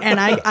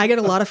 And I get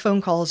a lot of phone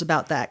calls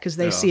about that because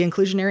they see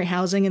inclusionary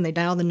housing and they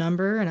dial the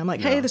number. And I'm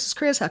like, hey, this is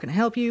Chris. How can I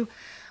help you?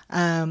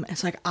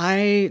 It's like,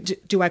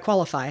 do I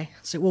qualify?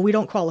 It's like, well, we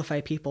don't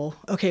qualify people.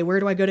 Okay, where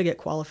do I go to get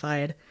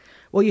qualified?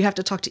 Well, you have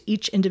to talk to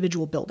each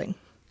individual building.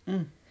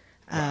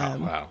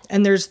 Wow.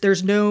 And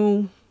there's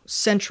no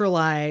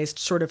centralized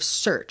sort of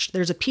search.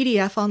 There's a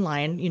PDF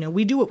online.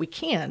 We do what we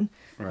can.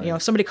 Right.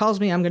 If somebody calls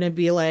me, I'm going to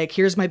be like,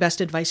 here's my best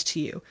advice to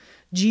you.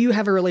 Do you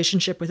have a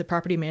relationship with a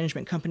property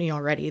management company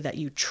already that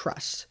you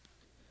trust?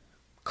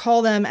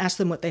 Call them, ask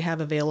them what they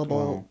have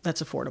available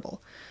that's affordable.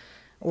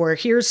 Or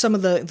here's some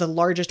of the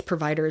largest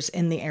providers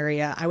in the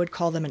area. I would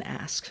call them and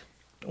ask.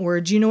 Or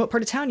do you know what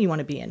part of town you want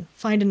to be in?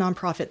 Find a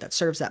nonprofit that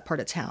serves that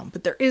part of town.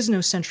 But there is no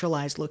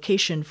centralized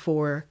location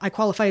for, I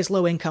qualify as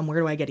low income, where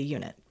do I get a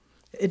unit?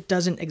 It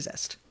doesn't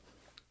exist.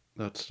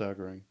 That's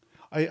staggering.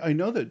 I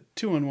know that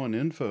 211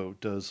 Info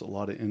does a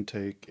lot of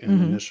intake and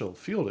initial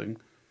fielding.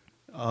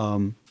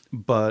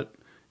 But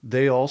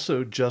they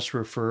also just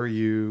refer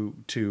you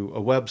to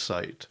a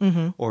website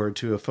or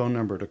to a phone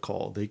number to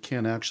call. They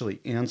can't actually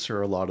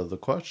answer a lot of the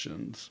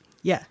questions.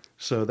 Yeah.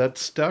 So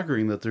that's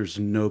staggering that there's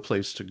no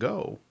place to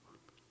go.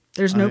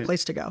 There's no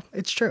place to go.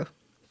 It's true.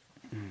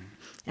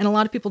 And a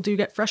lot of people do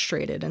get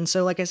frustrated. And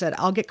so, like I said,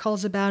 I'll get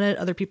calls about it.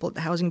 Other people at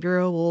the Housing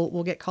Bureau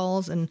will get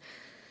calls. And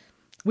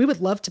we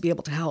would love to be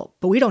able to help,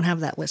 but we don't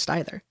have that list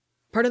either.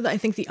 Part of, I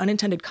think, the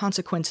unintended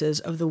consequences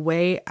of the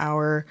way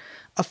our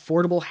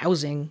affordable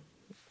housing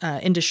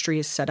industry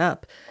is set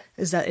up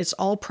is that it's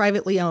all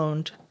privately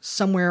owned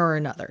somewhere or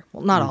another.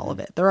 Well, not all of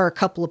it. There are a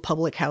couple of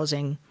public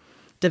housing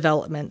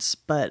developments,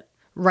 but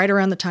right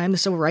around the time the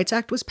Civil Rights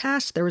Act was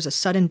passed, there was a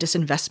sudden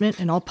disinvestment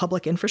in all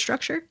public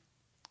infrastructure.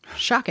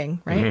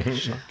 Shocking, right?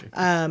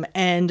 Shocking.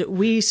 And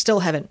we still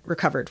haven't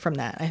recovered from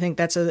that. I think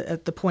that's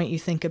at the point you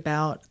think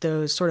about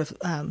those sort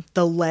of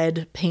the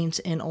lead paint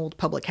in old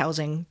public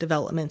housing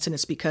developments, and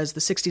it's because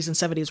the 60s and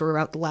 70s were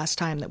about the last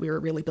time that we were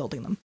really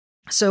building them.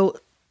 So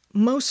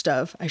most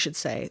of, I should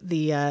say,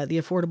 the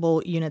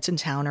affordable units in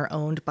town are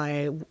owned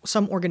by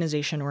some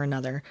organization or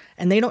another,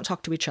 and they don't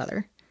talk to each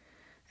other.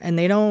 And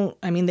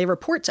they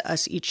report to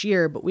us each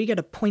year, but we get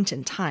a point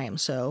in time.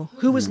 So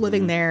who was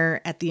living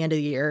there at the end of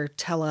the year,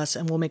 tell us,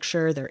 and we'll make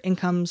sure their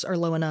incomes are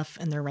low enough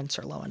and their rents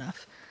are low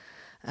enough.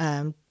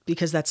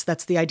 Because that's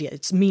the idea.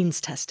 It's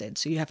means tested.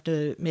 So you have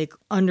to make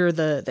under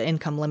the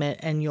income limit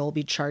and you'll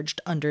be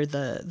charged under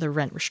the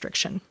rent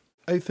restriction.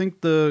 I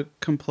think the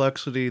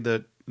complexity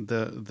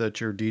that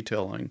you're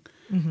detailing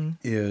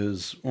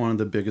is one of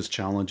the biggest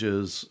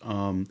challenges.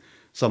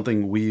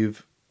 Something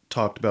we've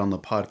talked about on the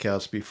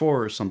podcast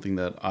before, something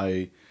that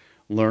I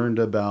learned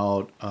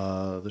about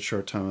the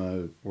short time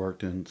I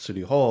worked in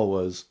City Hall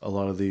was a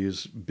lot of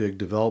these big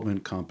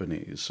development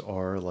companies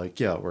are like,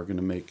 yeah, we're going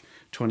to make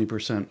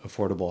 20%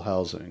 affordable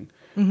housing.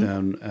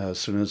 Then as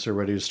soon as they're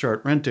ready to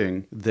start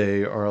renting,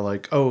 they are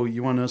like, oh,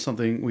 you want to know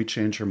something? We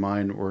changed our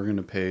mind. We're going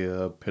to pay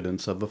a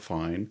pittance of a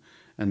fine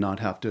and not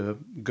have to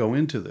go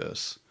into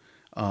this.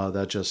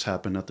 That just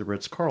happened at the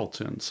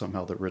Ritz-Carlton.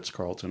 Somehow the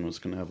Ritz-Carlton was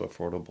going to have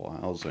affordable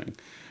housing.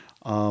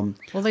 Well,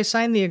 they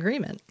signed the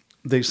agreement.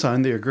 They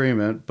signed the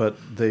agreement, but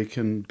they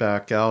can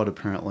back out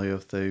apparently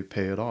if they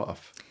pay it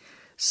off.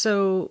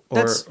 So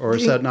or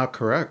is that not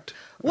correct?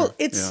 Well,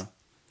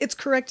 it's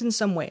correct in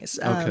some ways.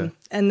 Okay.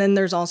 And then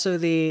there's also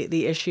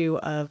the issue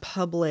of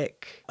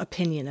public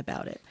opinion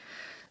about it.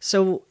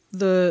 So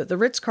the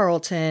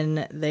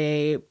Ritz-Carlton,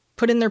 they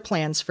put in their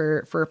plans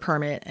for a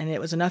permit, and it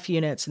was enough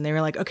units, and they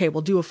were like, okay,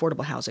 we'll do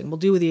affordable housing. We'll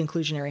do the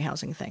inclusionary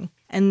housing thing.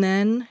 And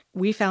then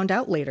we found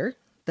out later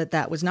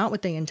that was not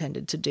what they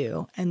intended to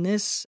do. And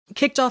this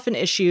kicked off an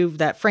issue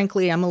that,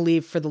 frankly, I'm going to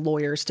leave for the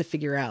lawyers to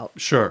figure out.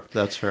 Sure,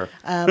 that's fair.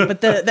 But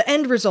the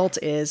end result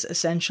is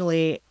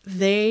essentially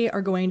they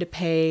are going to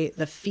pay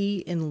the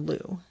fee in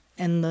lieu.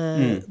 And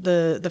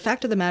the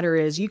fact of the matter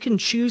is you can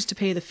choose to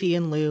pay the fee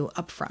in lieu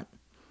up front.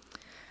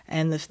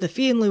 And the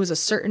fee in lieu is a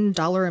certain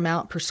dollar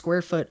amount per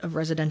square foot of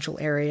residential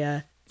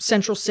area.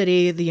 Central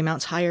city, the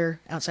amount's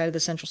higher. Outside of the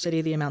central city,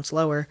 the amount's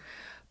lower.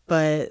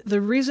 But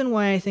the reason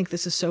why I think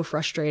this is so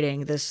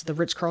frustrating, the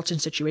Ritz-Carlton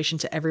situation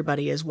to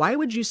everybody, is why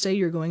would you say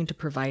you're going to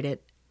provide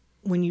it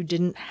when you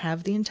didn't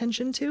have the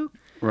intention to?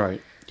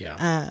 Right.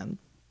 Yeah.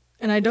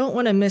 And I don't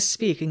want to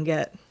misspeak and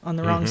get on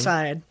the wrong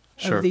side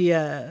Sure. of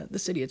the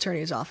city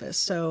attorney's office.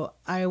 So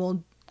I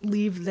will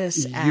leave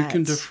this at... You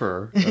can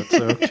defer. That's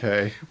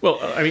okay. Well,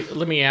 I mean,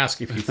 let me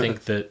ask if you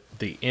think that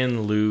the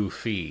in lieu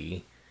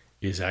fee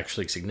is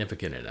actually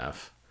significant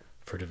enough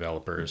for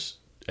developers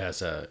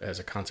as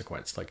a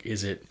consequence. Like,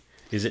 is it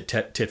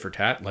tit for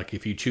tat? Like,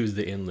 if you choose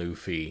the in lieu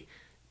fee,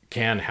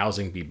 can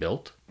housing be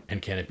built?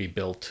 And can it be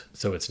built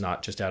so it's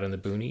not just out in the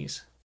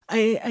boonies?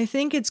 I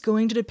think it's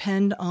going to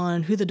depend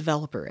on who the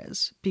developer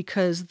is,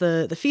 because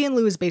the fee in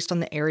lieu is based on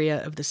the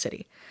area of the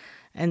city.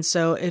 And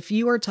so if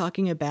you are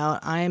talking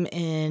about, I'm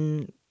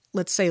in,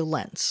 let's say,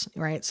 Lents,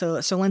 right? So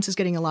Lents is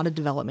getting a lot of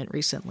development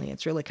recently.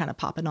 It's really kind of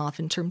popping off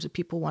in terms of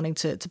people wanting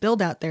to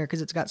build out there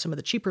because it's got some of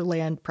the cheaper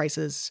land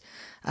prices,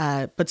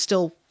 but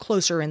still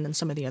closer in than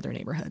some of the other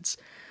neighborhoods.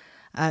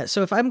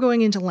 So if I'm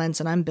going into Lents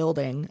and I'm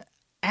building,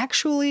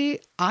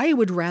 actually, I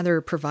would rather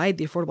provide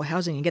the affordable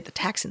housing and get the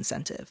tax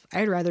incentive.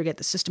 I'd rather get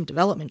the system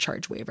development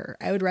charge waiver.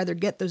 I would rather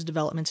get those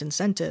development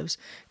incentives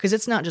because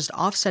it's not just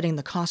offsetting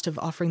the cost of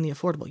offering the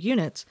affordable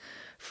units.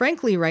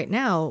 Frankly, right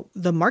now,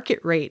 the market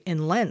rate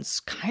in Lents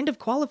kind of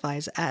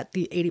qualifies at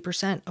the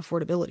 80%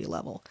 affordability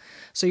level.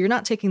 So you're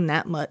not taking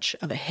that much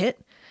of a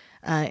hit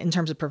in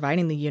terms of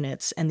providing the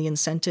units, and the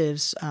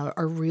incentives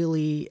are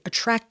really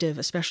attractive,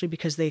 especially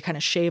because they kind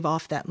of shave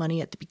off that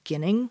money at the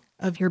beginning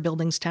of your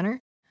building's tenor.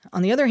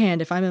 On the other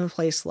hand, if I'm in a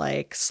place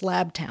like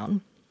Slab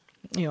Town,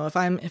 you know, if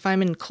I'm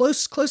in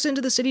close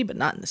into the city but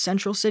not in the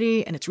central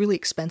city, and it's really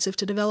expensive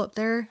to develop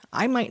there,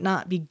 I might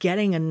not be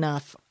getting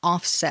enough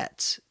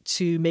offset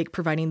to make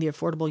providing the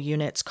affordable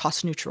units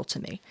cost neutral to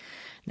me.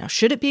 Now,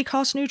 should it be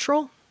cost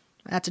neutral?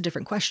 That's a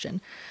different question.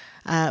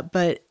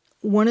 But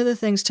one of the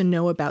things to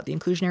know about the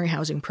inclusionary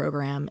housing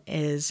program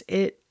is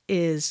it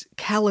is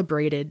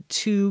calibrated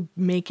to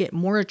make it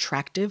more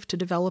attractive to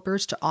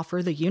developers to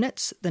offer the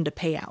units than to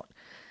pay out.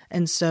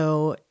 And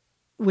so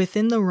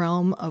within the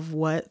realm of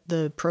what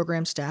the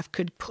program staff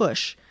could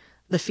push,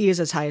 the fee is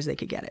as high as they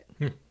could get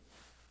it.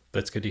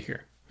 That's good to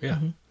hear. Yeah.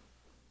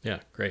 Yeah,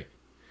 great.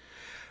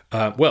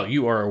 Well,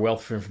 you are a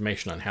wealth of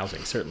information on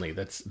housing. Certainly,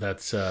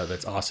 that's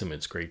awesome.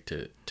 It's great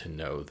to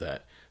know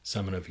that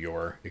someone of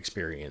your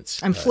experience.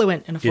 I'm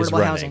fluent in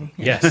affordable housing.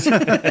 Yeah.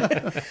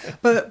 Yes.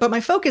 But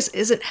my focus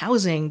isn't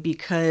housing,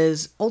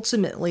 because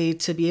ultimately,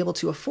 to be able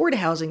to afford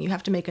housing, you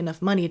have to make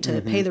enough money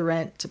to pay the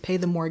rent, to pay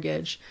the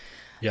mortgage.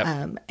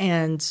 Yep.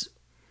 And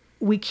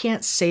we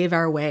can't save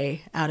our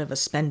way out of a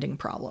spending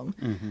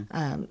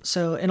problem.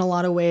 So in a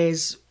lot of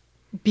ways,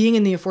 being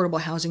in the affordable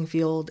housing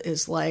field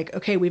is like,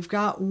 okay, we've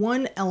got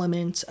one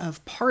element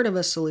of part of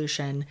a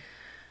solution,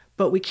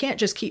 but we can't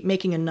just keep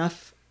making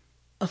enough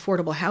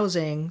affordable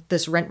housing,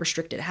 this rent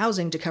restricted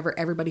housing, to cover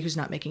everybody who's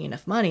not making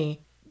enough money.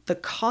 The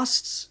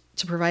costs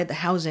to provide the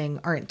housing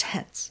are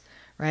intense,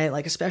 right?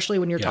 Like, especially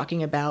when you're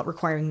talking about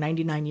requiring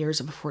 99 years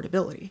of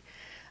affordability.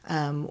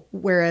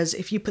 Whereas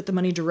if you put the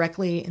money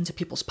directly into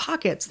people's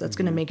pockets, that's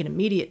going to make an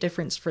immediate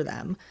difference for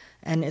them.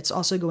 And it's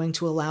also going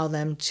to allow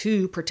them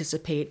to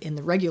participate in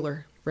the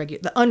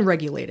the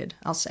unregulated,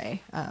 I'll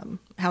say,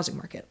 housing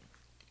market.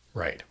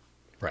 Right.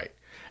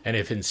 And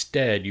if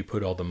instead you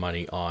put all the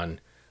money on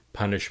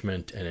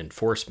punishment and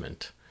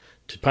enforcement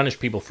to punish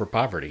people for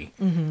poverty,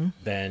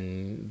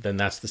 then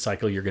that's the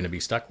cycle you're going to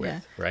be stuck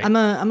with, right? I'm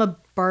a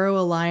borrow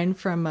a line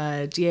from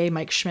DA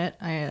Mike Schmidt.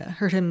 I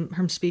heard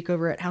him speak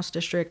over at House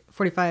District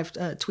 45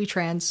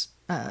 Tweetrans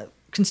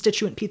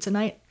constituent pizza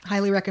night.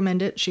 Highly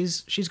recommend it.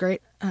 She's great.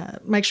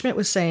 Mike Schmidt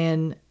was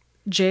saying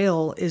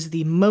jail is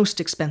the most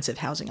expensive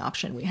housing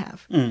option we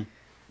have.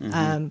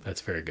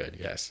 That's very good.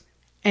 Yes.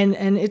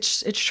 And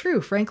it's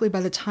true. Frankly, by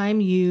the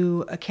time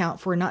you account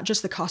for not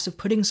just the cost of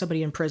putting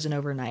somebody in prison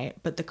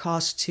overnight, but the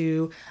cost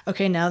to,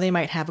 okay, now they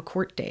might have a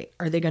court date.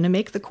 Are they going to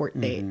make the court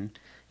date?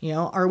 You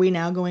know, are we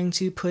now going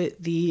to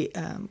put the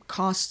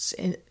costs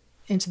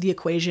into the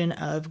equation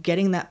of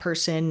getting that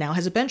person now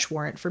has a bench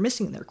warrant for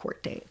missing their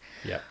court date?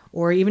 Yeah.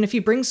 Or even if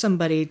you bring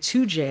somebody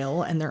to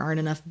jail and there aren't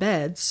enough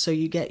beds, so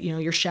you get,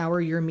 your shower,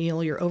 your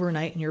meal, your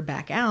overnight, and you're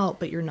back out,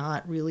 but you're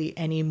not really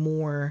any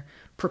more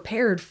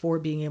prepared for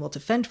being able to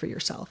fend for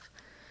yourself.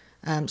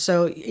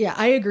 So yeah,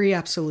 I agree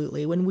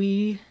absolutely. When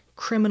we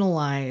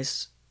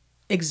criminalize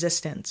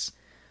existence,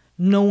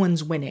 no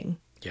one's winning.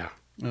 Yeah.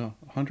 No,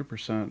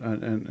 100%.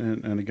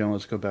 And again,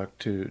 let's go back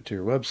to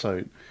your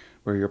website,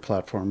 where your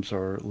platforms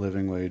are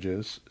living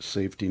wages,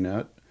 safety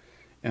net,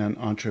 and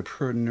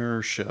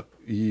entrepreneurship.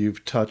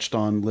 You've touched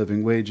on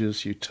living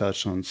wages. You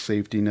touched on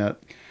safety net.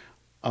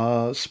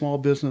 Small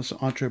business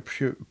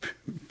entrepreneurship.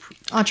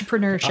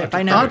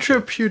 I know.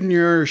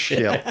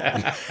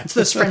 Entrepreneurship. It's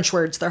those French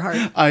words. They're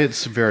hard.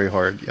 It's very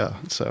hard. Yeah.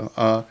 So,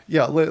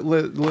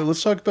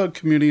 let's talk about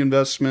community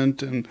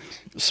investment and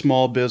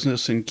small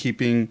business and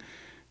keeping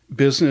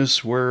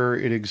business where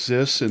it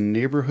exists in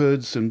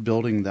neighborhoods and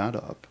building that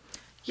up.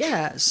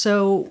 Yeah.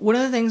 So one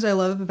of the things I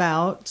love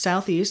about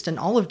Southeast and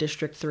all of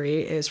District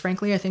 3 is,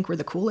 frankly, I think we're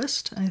the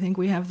coolest. I think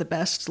we have the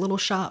best little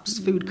shops,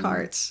 food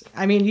carts.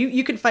 I mean,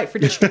 you could fight for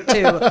District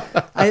 2.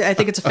 I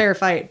think it's a fair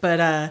fight.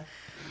 But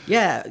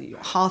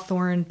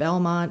Hawthorne,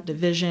 Belmont,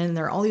 Division,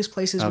 there are all these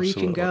places where you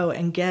can go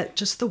and get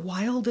just the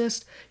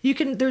wildest.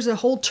 There's a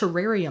whole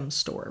terrarium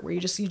store where you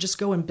just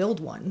go and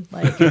build one.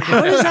 Like,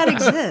 how does that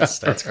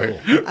exist? That's cool.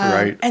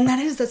 Right. And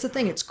that's the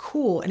thing. It's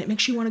cool, and it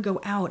makes you want to go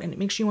out, and it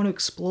makes you want to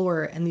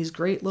explore, and these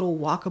great little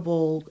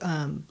walkable,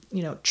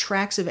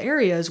 tracts of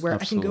areas where I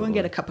can go and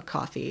get a cup of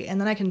coffee,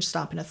 and then I can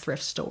stop in a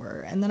thrift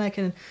store, and then I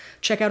can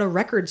check out a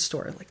record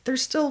store. Like,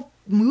 there's still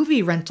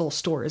movie rental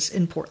stores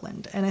in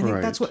Portland, and I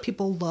think that's what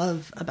people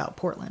love about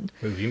Portland.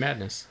 Movie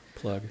madness.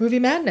 Plug. Movie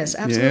madness,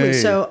 absolutely. Yay.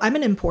 So I'm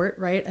an import,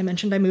 right? I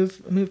mentioned I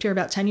moved here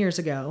about 10 years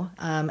ago,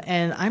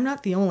 and I'm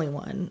not the only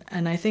one,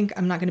 and I think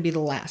I'm not going to be the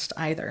last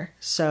either.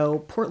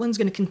 So Portland's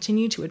going to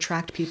continue to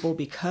attract people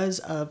because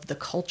of the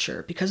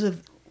culture, because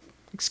of,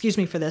 excuse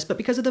me for this, but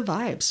because of the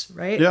vibes,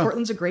 right? Yeah.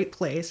 Portland's a great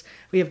place.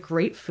 We have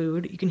great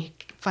food. You can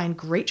find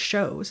great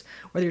shows,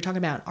 whether you're talking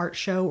about an art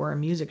show or a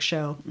music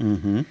show.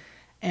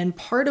 And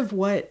part of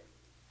what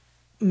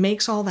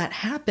makes all that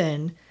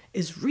happen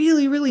is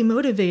really, really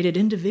motivated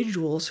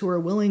individuals who are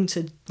willing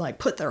to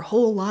put their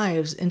whole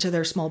lives into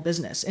their small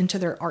business, into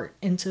their art,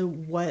 into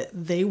what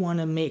they want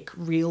to make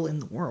real in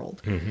the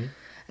world.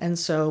 And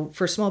so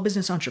for small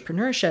business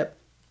entrepreneurship,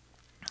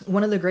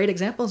 one of the great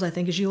examples, I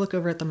think, is you look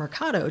over at the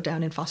Mercado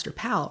down in Foster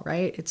Powell,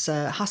 right? It's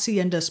a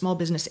Hacienda small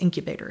business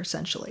incubator,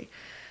 essentially.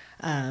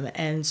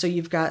 And so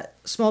you've got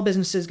small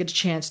businesses get a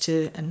chance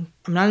to, and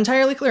I'm not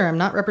entirely clear, I'm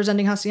not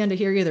representing Hacienda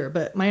here either,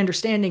 but my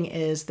understanding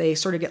is they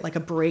sort of get like a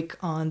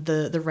break on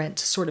the rent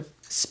to sort of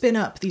spin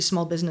up these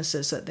small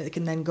businesses so that they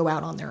can then go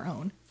out on their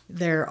own.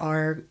 There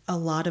are a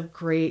lot of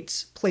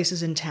great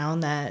places in town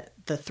that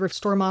the thrift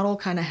store model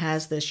kind of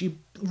has this. You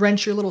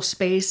rent your little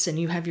space and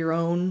you have your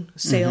own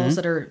sales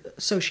that are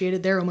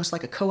associated there, almost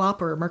like a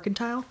co-op or a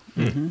mercantile,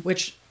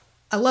 which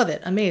I love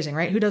it. Amazing,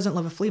 right? Who doesn't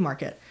love a flea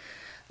market?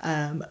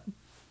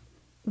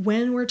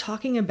 When we're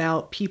talking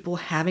about people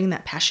having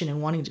that passion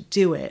and wanting to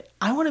do it,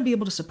 I want to be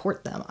able to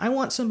support them. I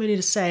want somebody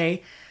to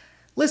say,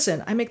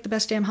 listen, I make the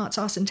best damn hot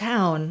sauce in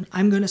town.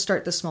 I'm going to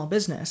start this small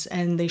business.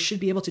 And they should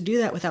be able to do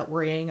that without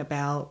worrying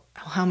about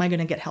how am I going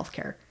to get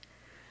healthcare?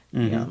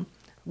 You know,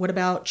 what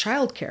about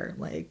childcare?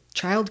 Like,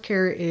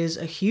 childcare is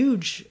a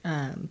huge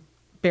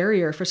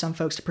barrier for some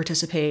folks to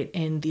participate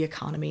in the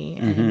economy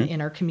and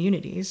in our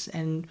communities.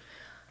 And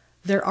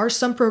there are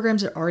some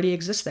programs that already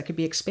exist that could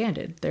be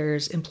expanded.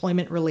 There's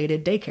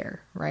employment-related daycare,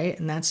 right?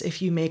 And that's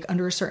if you make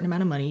under a certain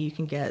amount of money, you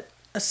can get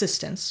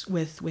assistance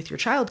with your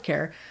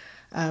childcare.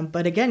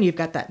 But again, you've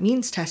got that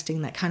means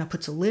testing that kind of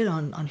puts a lid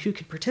on who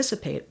can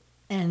participate.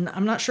 And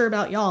I'm not sure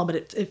about y'all, but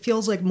it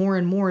feels like more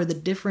and more the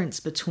difference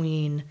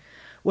between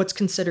what's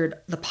considered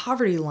the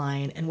poverty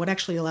line and what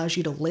actually allows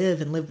you to live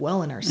and live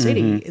well in our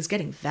city is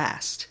getting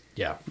vast.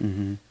 Yeah.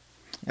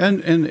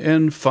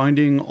 And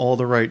finding all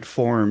the right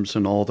forms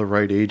and all the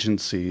right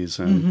agencies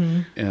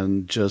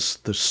and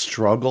just the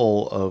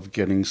struggle of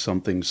getting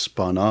something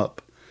spun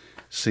up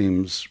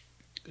seems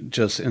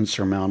just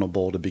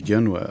insurmountable to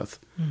begin with.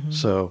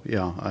 So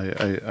yeah,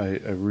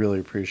 I really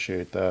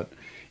appreciate that.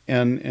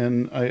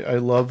 And I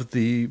love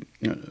the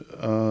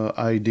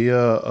idea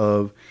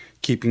of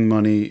keeping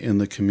money in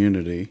the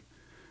community,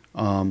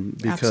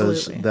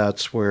 because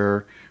that's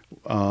where,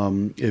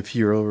 if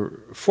you're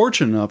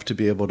fortunate enough to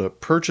be able to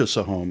purchase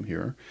a home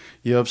here,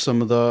 you have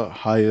some of the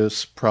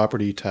highest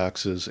property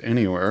taxes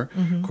anywhere.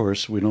 Of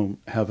course, we don't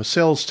have a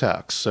sales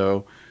tax,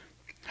 so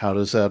how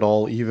does that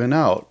all even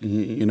out?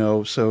 You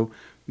know, so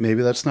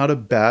maybe that's not a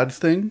bad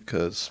thing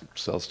because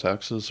sales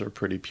taxes are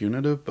pretty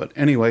punitive. But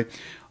anyway,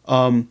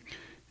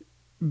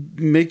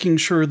 making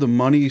sure the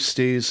money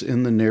stays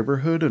in the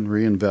neighborhood and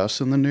reinvests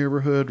in the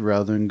neighborhood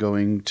rather than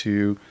going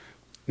to,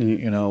 in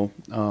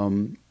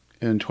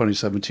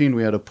 2017,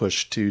 we had a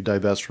push to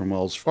divest from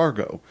Wells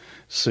Fargo,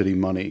 city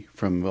money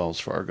from Wells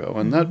Fargo.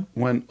 And that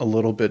went a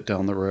little bit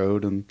down the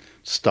road and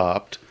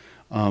stopped.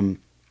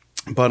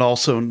 But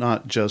also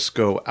not just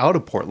go out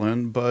of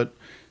Portland, but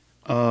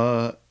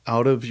out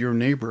of your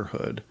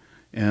neighborhood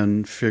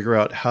and figure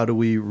out how do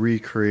we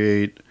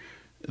recreate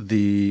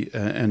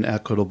an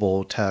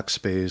equitable tax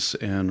base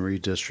and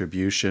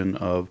redistribution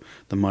of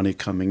the money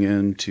coming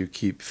in to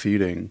keep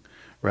feeding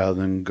rather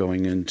than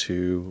going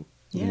into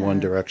one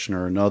direction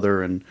or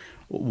another. And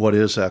what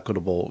is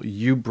equitable?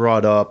 You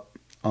brought up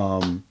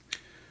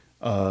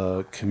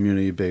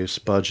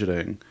community-based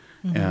budgeting,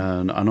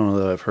 and I don't know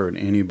that I've heard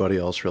anybody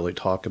else really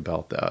talk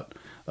about that,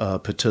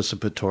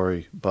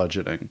 participatory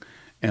budgeting.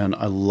 And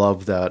I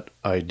love that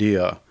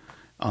idea.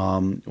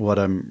 What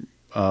I'm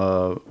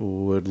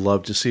would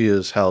love to see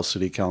is how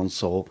City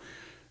Council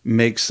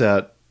makes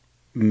that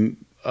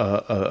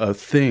a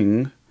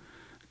thing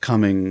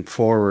coming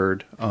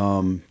forward.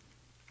 And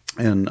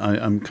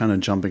I'm kind of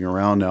jumping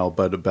around now,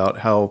 but about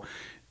how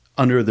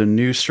under the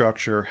new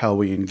structure, how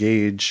we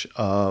engage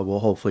will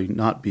hopefully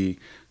not be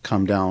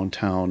come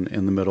downtown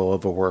in the middle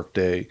of a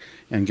workday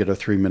and get a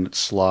 3-minute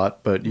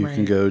slot, but you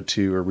can go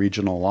to a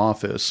regional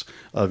office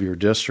of your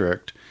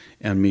district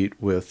and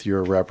meet with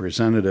your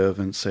representative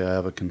and say, I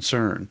have a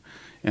concern,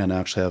 and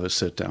actually have a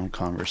sit-down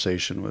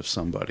conversation with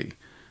somebody.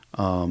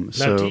 Now,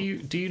 do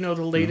you know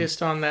the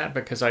latest on that?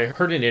 Because I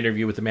heard an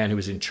interview with the man who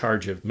was in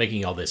charge of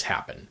making all this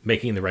happen,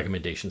 making the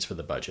recommendations for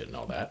the budget and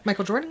all that.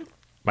 Michael Jordan?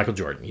 Michael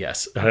Jordan,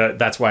 yes.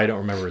 That's why I don't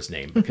remember his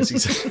name, because he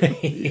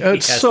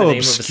it's has so the name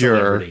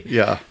obscure. Of a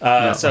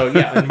celebrity. So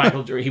yeah, and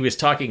Michael, he was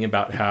talking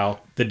about how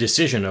the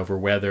decision over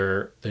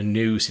whether the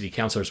new city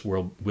councilors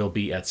will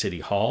be at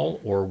City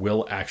Hall or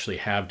will actually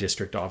have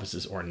district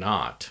offices or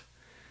not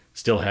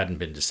still hadn't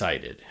been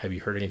decided. Have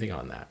you heard anything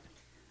on that?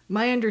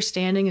 My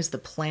understanding is the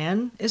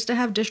plan is to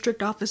have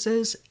district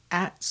offices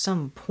at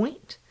some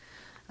point,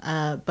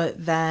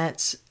 but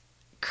that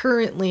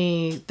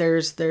currently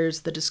there's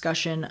the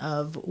discussion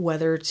of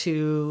whether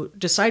to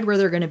decide where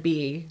they're going to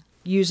be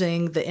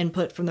using the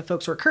input from the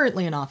folks who are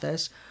currently in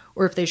office,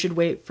 or if they should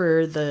wait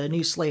for the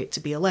new slate to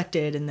be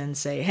elected and then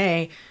say,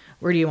 hey,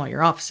 where do you want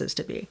your offices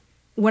to be?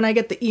 When I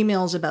get the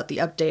emails about the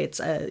updates,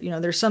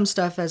 there's some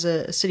stuff as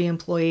a city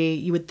employee,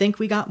 you would think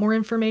we got more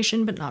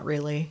information, but not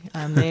really.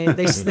 They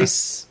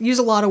use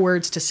a lot of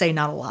words to say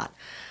not a lot.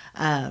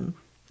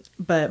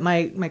 But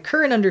my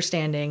current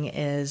understanding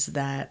is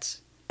that,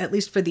 at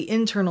least for the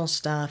internal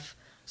stuff,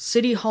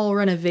 City Hall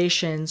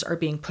renovations are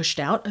being pushed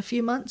out a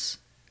few months.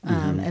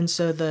 And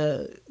so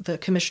the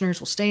commissioners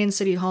will stay in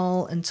City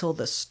Hall until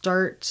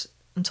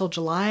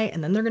July,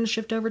 and then they're going to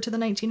shift over to the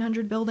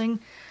 1900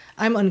 building.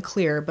 I'm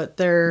unclear, but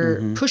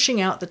they're pushing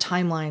out the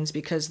timelines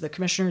because the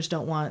commissioners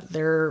don't want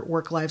their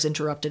work lives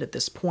interrupted at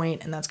this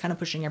point, and that's kind of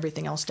pushing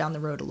everything else down the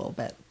road a little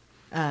bit.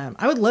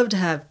 I would love to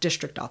have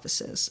district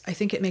offices. I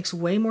think it makes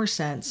way more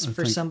sense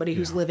for somebody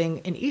who's living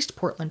in East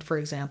Portland, for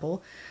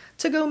example,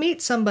 to go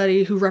meet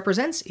somebody who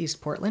represents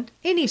East Portland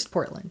in East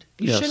Portland.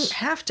 You shouldn't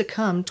have to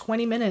come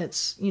 20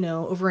 minutes,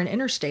 over an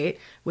interstate,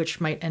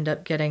 which might end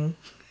up getting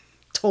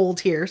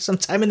told here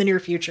sometime in the near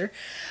future,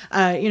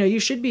 you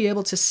should be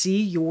able to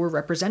see your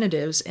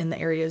representatives in the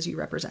areas you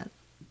represent.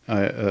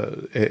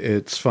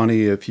 It's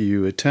funny, if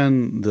you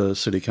attend the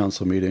city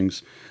council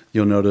meetings,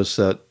 you'll notice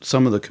that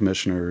some of the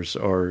commissioners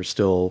are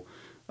still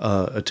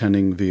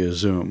attending via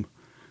Zoom.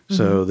 Mm-hmm.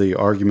 So the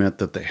argument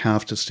that they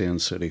have to stay in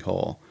City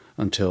Hall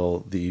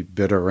until the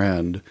bitter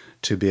end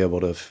to be able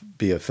to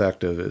be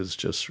effective is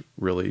just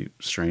really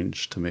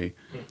strange to me.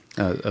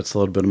 That's a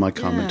little bit of my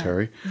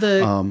commentary.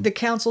 Yeah. The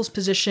council's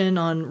position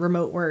on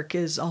remote work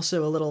is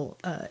also a little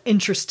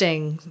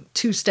interesting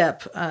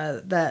two-step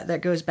that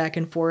goes back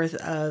and forth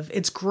of,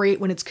 it's great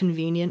when it's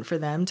convenient for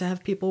them to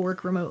have people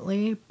work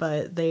remotely,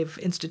 but they've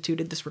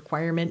instituted this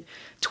requirement,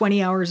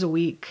 20 hours a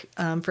week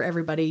for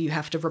everybody. You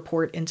have to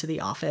report into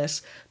the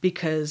office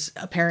because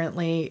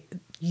apparently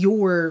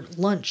your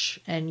lunch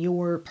and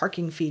your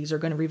parking fees are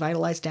going to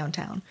revitalize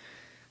downtown.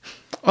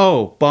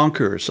 Oh,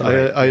 bonkers.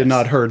 Right, I had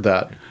not heard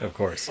that. Of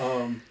course.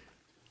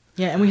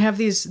 Yeah, and we have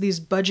these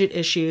budget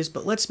issues,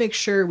 but let's make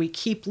sure we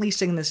keep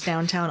leasing this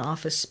downtown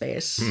office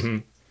space. Mm-hmm.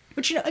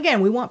 Which,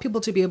 again, we want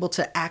people to be able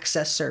to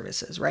access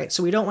services, right?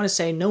 So we don't want to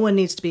say no one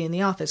needs to be in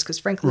the office because,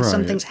 frankly,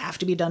 some things have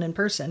to be done in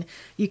person.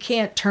 You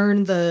can't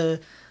turn the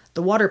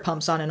water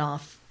pumps on and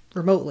off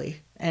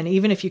remotely. And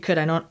even if you could,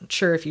 I'm not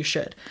sure if you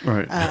should.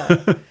 Right.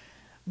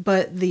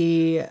 But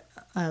the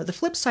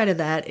flip side of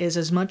that is,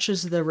 as much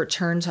as the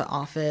return to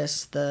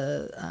office,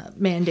 the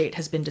mandate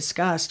has been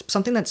discussed,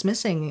 something that's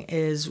missing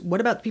is,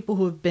 what about the people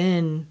who have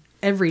been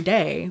every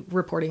day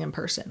reporting in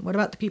person? What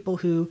about the people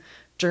who,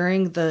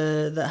 during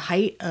the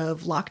height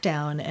of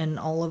lockdown and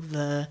all of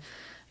the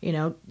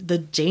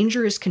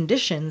dangerous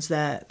conditions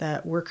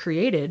that were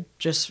created,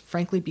 just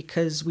frankly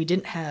because we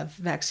didn't have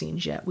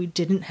vaccines yet, we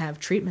didn't have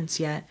treatments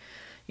yet.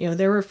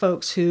 There were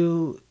folks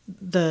who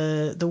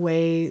the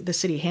way the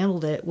city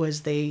handled it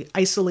was they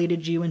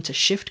isolated you into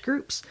shift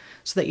groups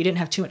so that you didn't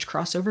have too much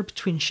crossover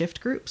between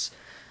shift groups.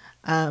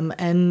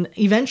 And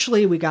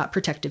eventually we got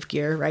protective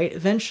gear, right?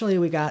 Eventually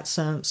we got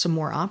some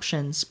more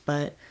options,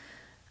 but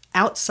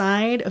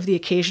outside of the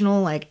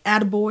occasional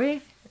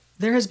attaboy,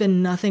 there has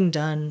been nothing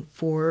done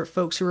for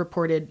folks who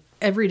reported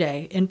every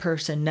day in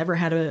person, never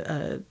had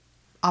a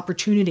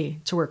opportunity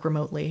to work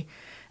remotely.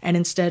 And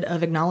instead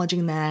of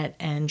acknowledging that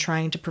and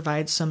trying to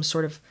provide some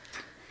sort of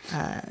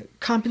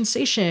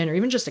compensation or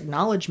even just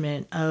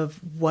acknowledgement of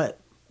what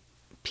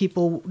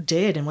people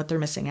did and what they're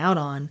missing out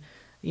on,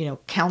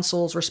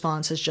 council's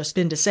response has just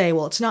been to say,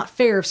 well, it's not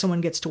fair if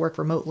someone gets to work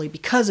remotely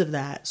because of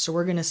that. So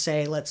we're going to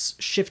say, let's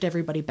shift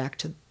everybody back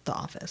to the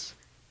office.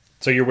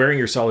 So you're wearing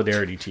your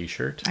Solidarity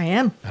T-shirt. I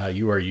am.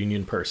 You are a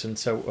union person.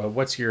 So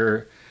what's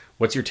your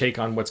take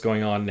on what's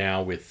going on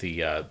now with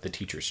the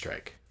teacher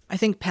strike? I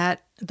think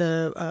Pat,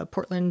 the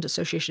Portland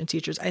Association of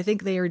Teachers, I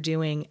think they are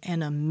doing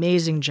an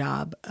amazing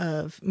job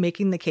of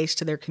making the case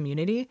to their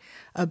community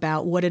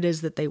about what it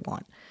is that they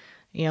want.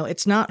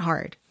 It's not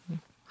hard.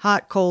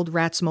 Hot, cold,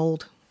 rats,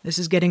 mold. This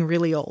is getting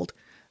really old.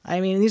 I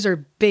mean, these are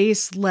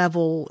base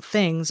level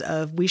things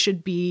of, we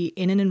should be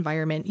in an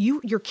environment,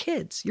 your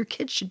kids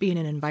should be in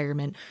an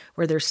environment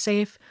where they're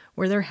safe,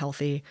 where they're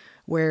healthy,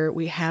 where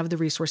we have the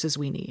resources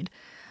we need.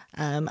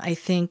 I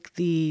think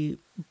the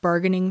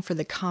bargaining for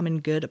the common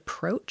good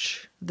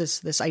approach,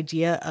 this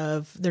idea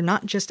of, they're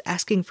not just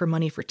asking for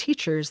money for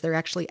teachers, they're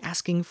actually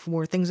asking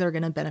for things that are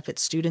going to benefit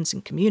students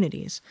and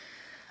communities.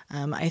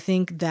 I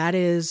think that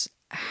is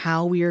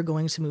how we are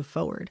going to move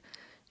forward.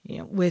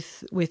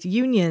 With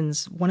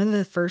unions, one of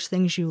the first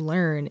things you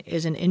learn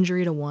is an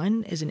injury to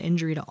one is an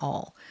injury to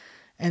all.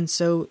 And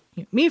so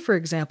me, for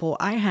example,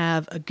 I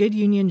have a good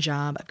union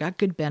job. I've got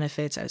good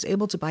benefits. I was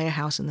able to buy a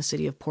house in the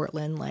city of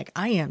Portland.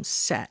 I am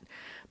set.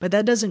 But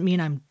that doesn't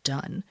mean I'm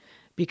done,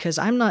 because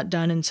I'm not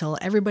done until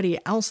everybody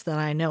else that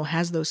I know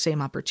has those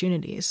same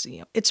opportunities.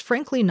 It's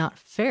frankly not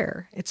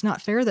fair. It's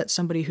not fair that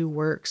somebody who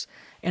works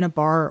in a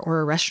bar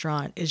or a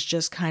restaurant is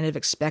just kind of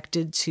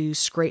expected to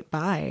scrape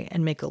by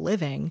and make a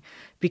living,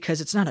 because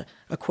it's not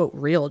a quote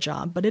real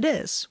job, but it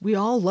is. We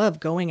all love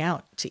going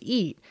out to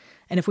eat.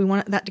 And if we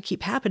want that to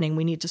keep happening,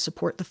 we need to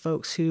support the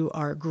folks who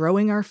are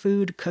growing our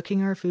food,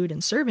 cooking our food,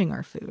 and serving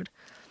our food.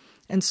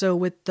 And so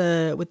with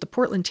the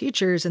Portland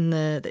teachers and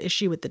the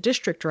issue with the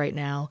district right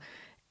now,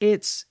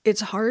 it's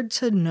hard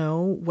to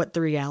know what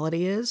the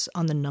reality is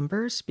on the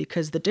numbers,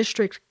 because the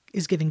district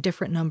is giving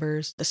different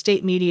numbers. The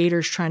state mediator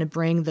is trying to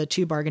bring the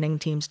two bargaining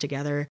teams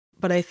together.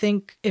 But I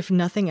think, if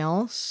nothing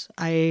else,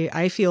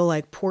 I feel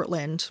like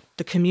Portland,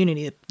 the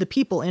community, the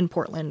people in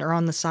Portland are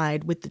on the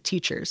side with the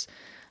teachers.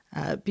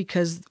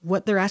 Because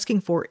what they're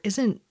asking for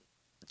isn't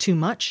too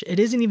much. It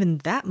isn't even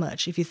that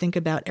much if you think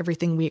about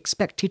everything we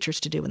expect teachers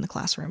to do in the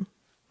classroom.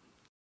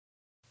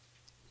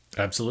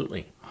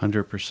 Absolutely.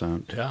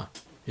 100%. Yeah.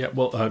 Yeah.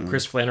 Well,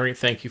 Chris Flanary,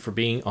 thank you for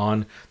being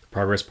on the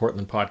Progress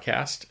Portland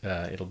podcast.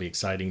 It'll be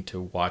exciting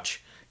to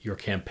watch your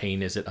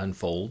campaign as it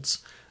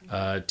unfolds.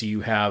 Do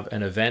you have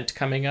an event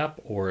coming up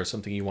or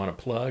something you want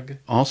to plug?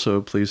 Also,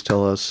 please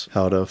tell us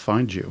how to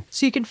find you.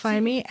 So you can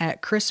find me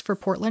at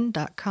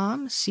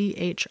chrisforportland.com,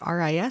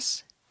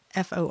 CHRISFOR,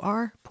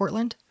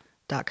 Portland.com.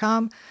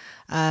 livingwages.com.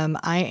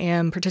 I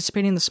am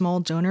participating in the small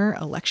donor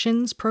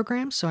elections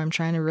program, so I'm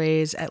trying to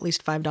raise at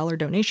least $5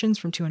 donations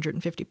from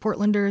 250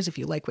 Portlanders. If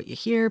you like what you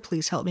hear,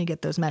 please help me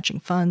get those matching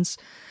funds.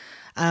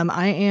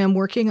 I am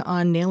working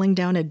on nailing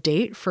down a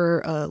date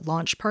for a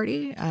launch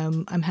party.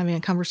 I'm having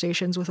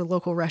conversations with a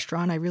local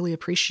restaurant. I really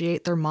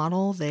appreciate their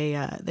model.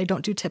 They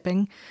don't do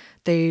tipping.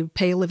 They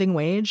pay a living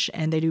wage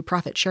and they do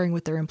profit sharing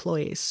with their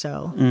employees.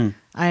 So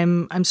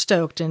I'm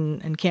stoked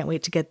and can't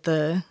wait to get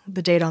the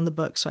date on the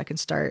book so I can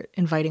start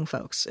inviting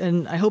folks.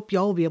 And I hope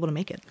y'all will be able to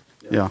make it.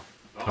 Yeah.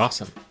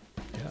 Awesome.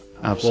 Yeah.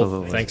 Absolutely.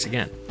 Well, thanks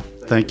again.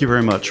 Thank you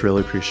very much.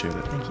 Really appreciate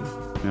it. Thank you.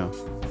 Yeah.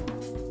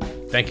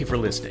 Thank you for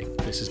listening.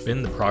 This has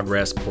been the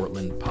Progress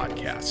Portland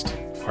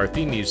podcast. Our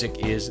theme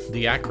music is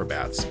The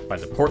Acrobats by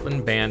the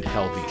Portland band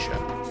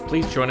Helvetia.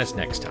 Please join us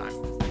next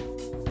time.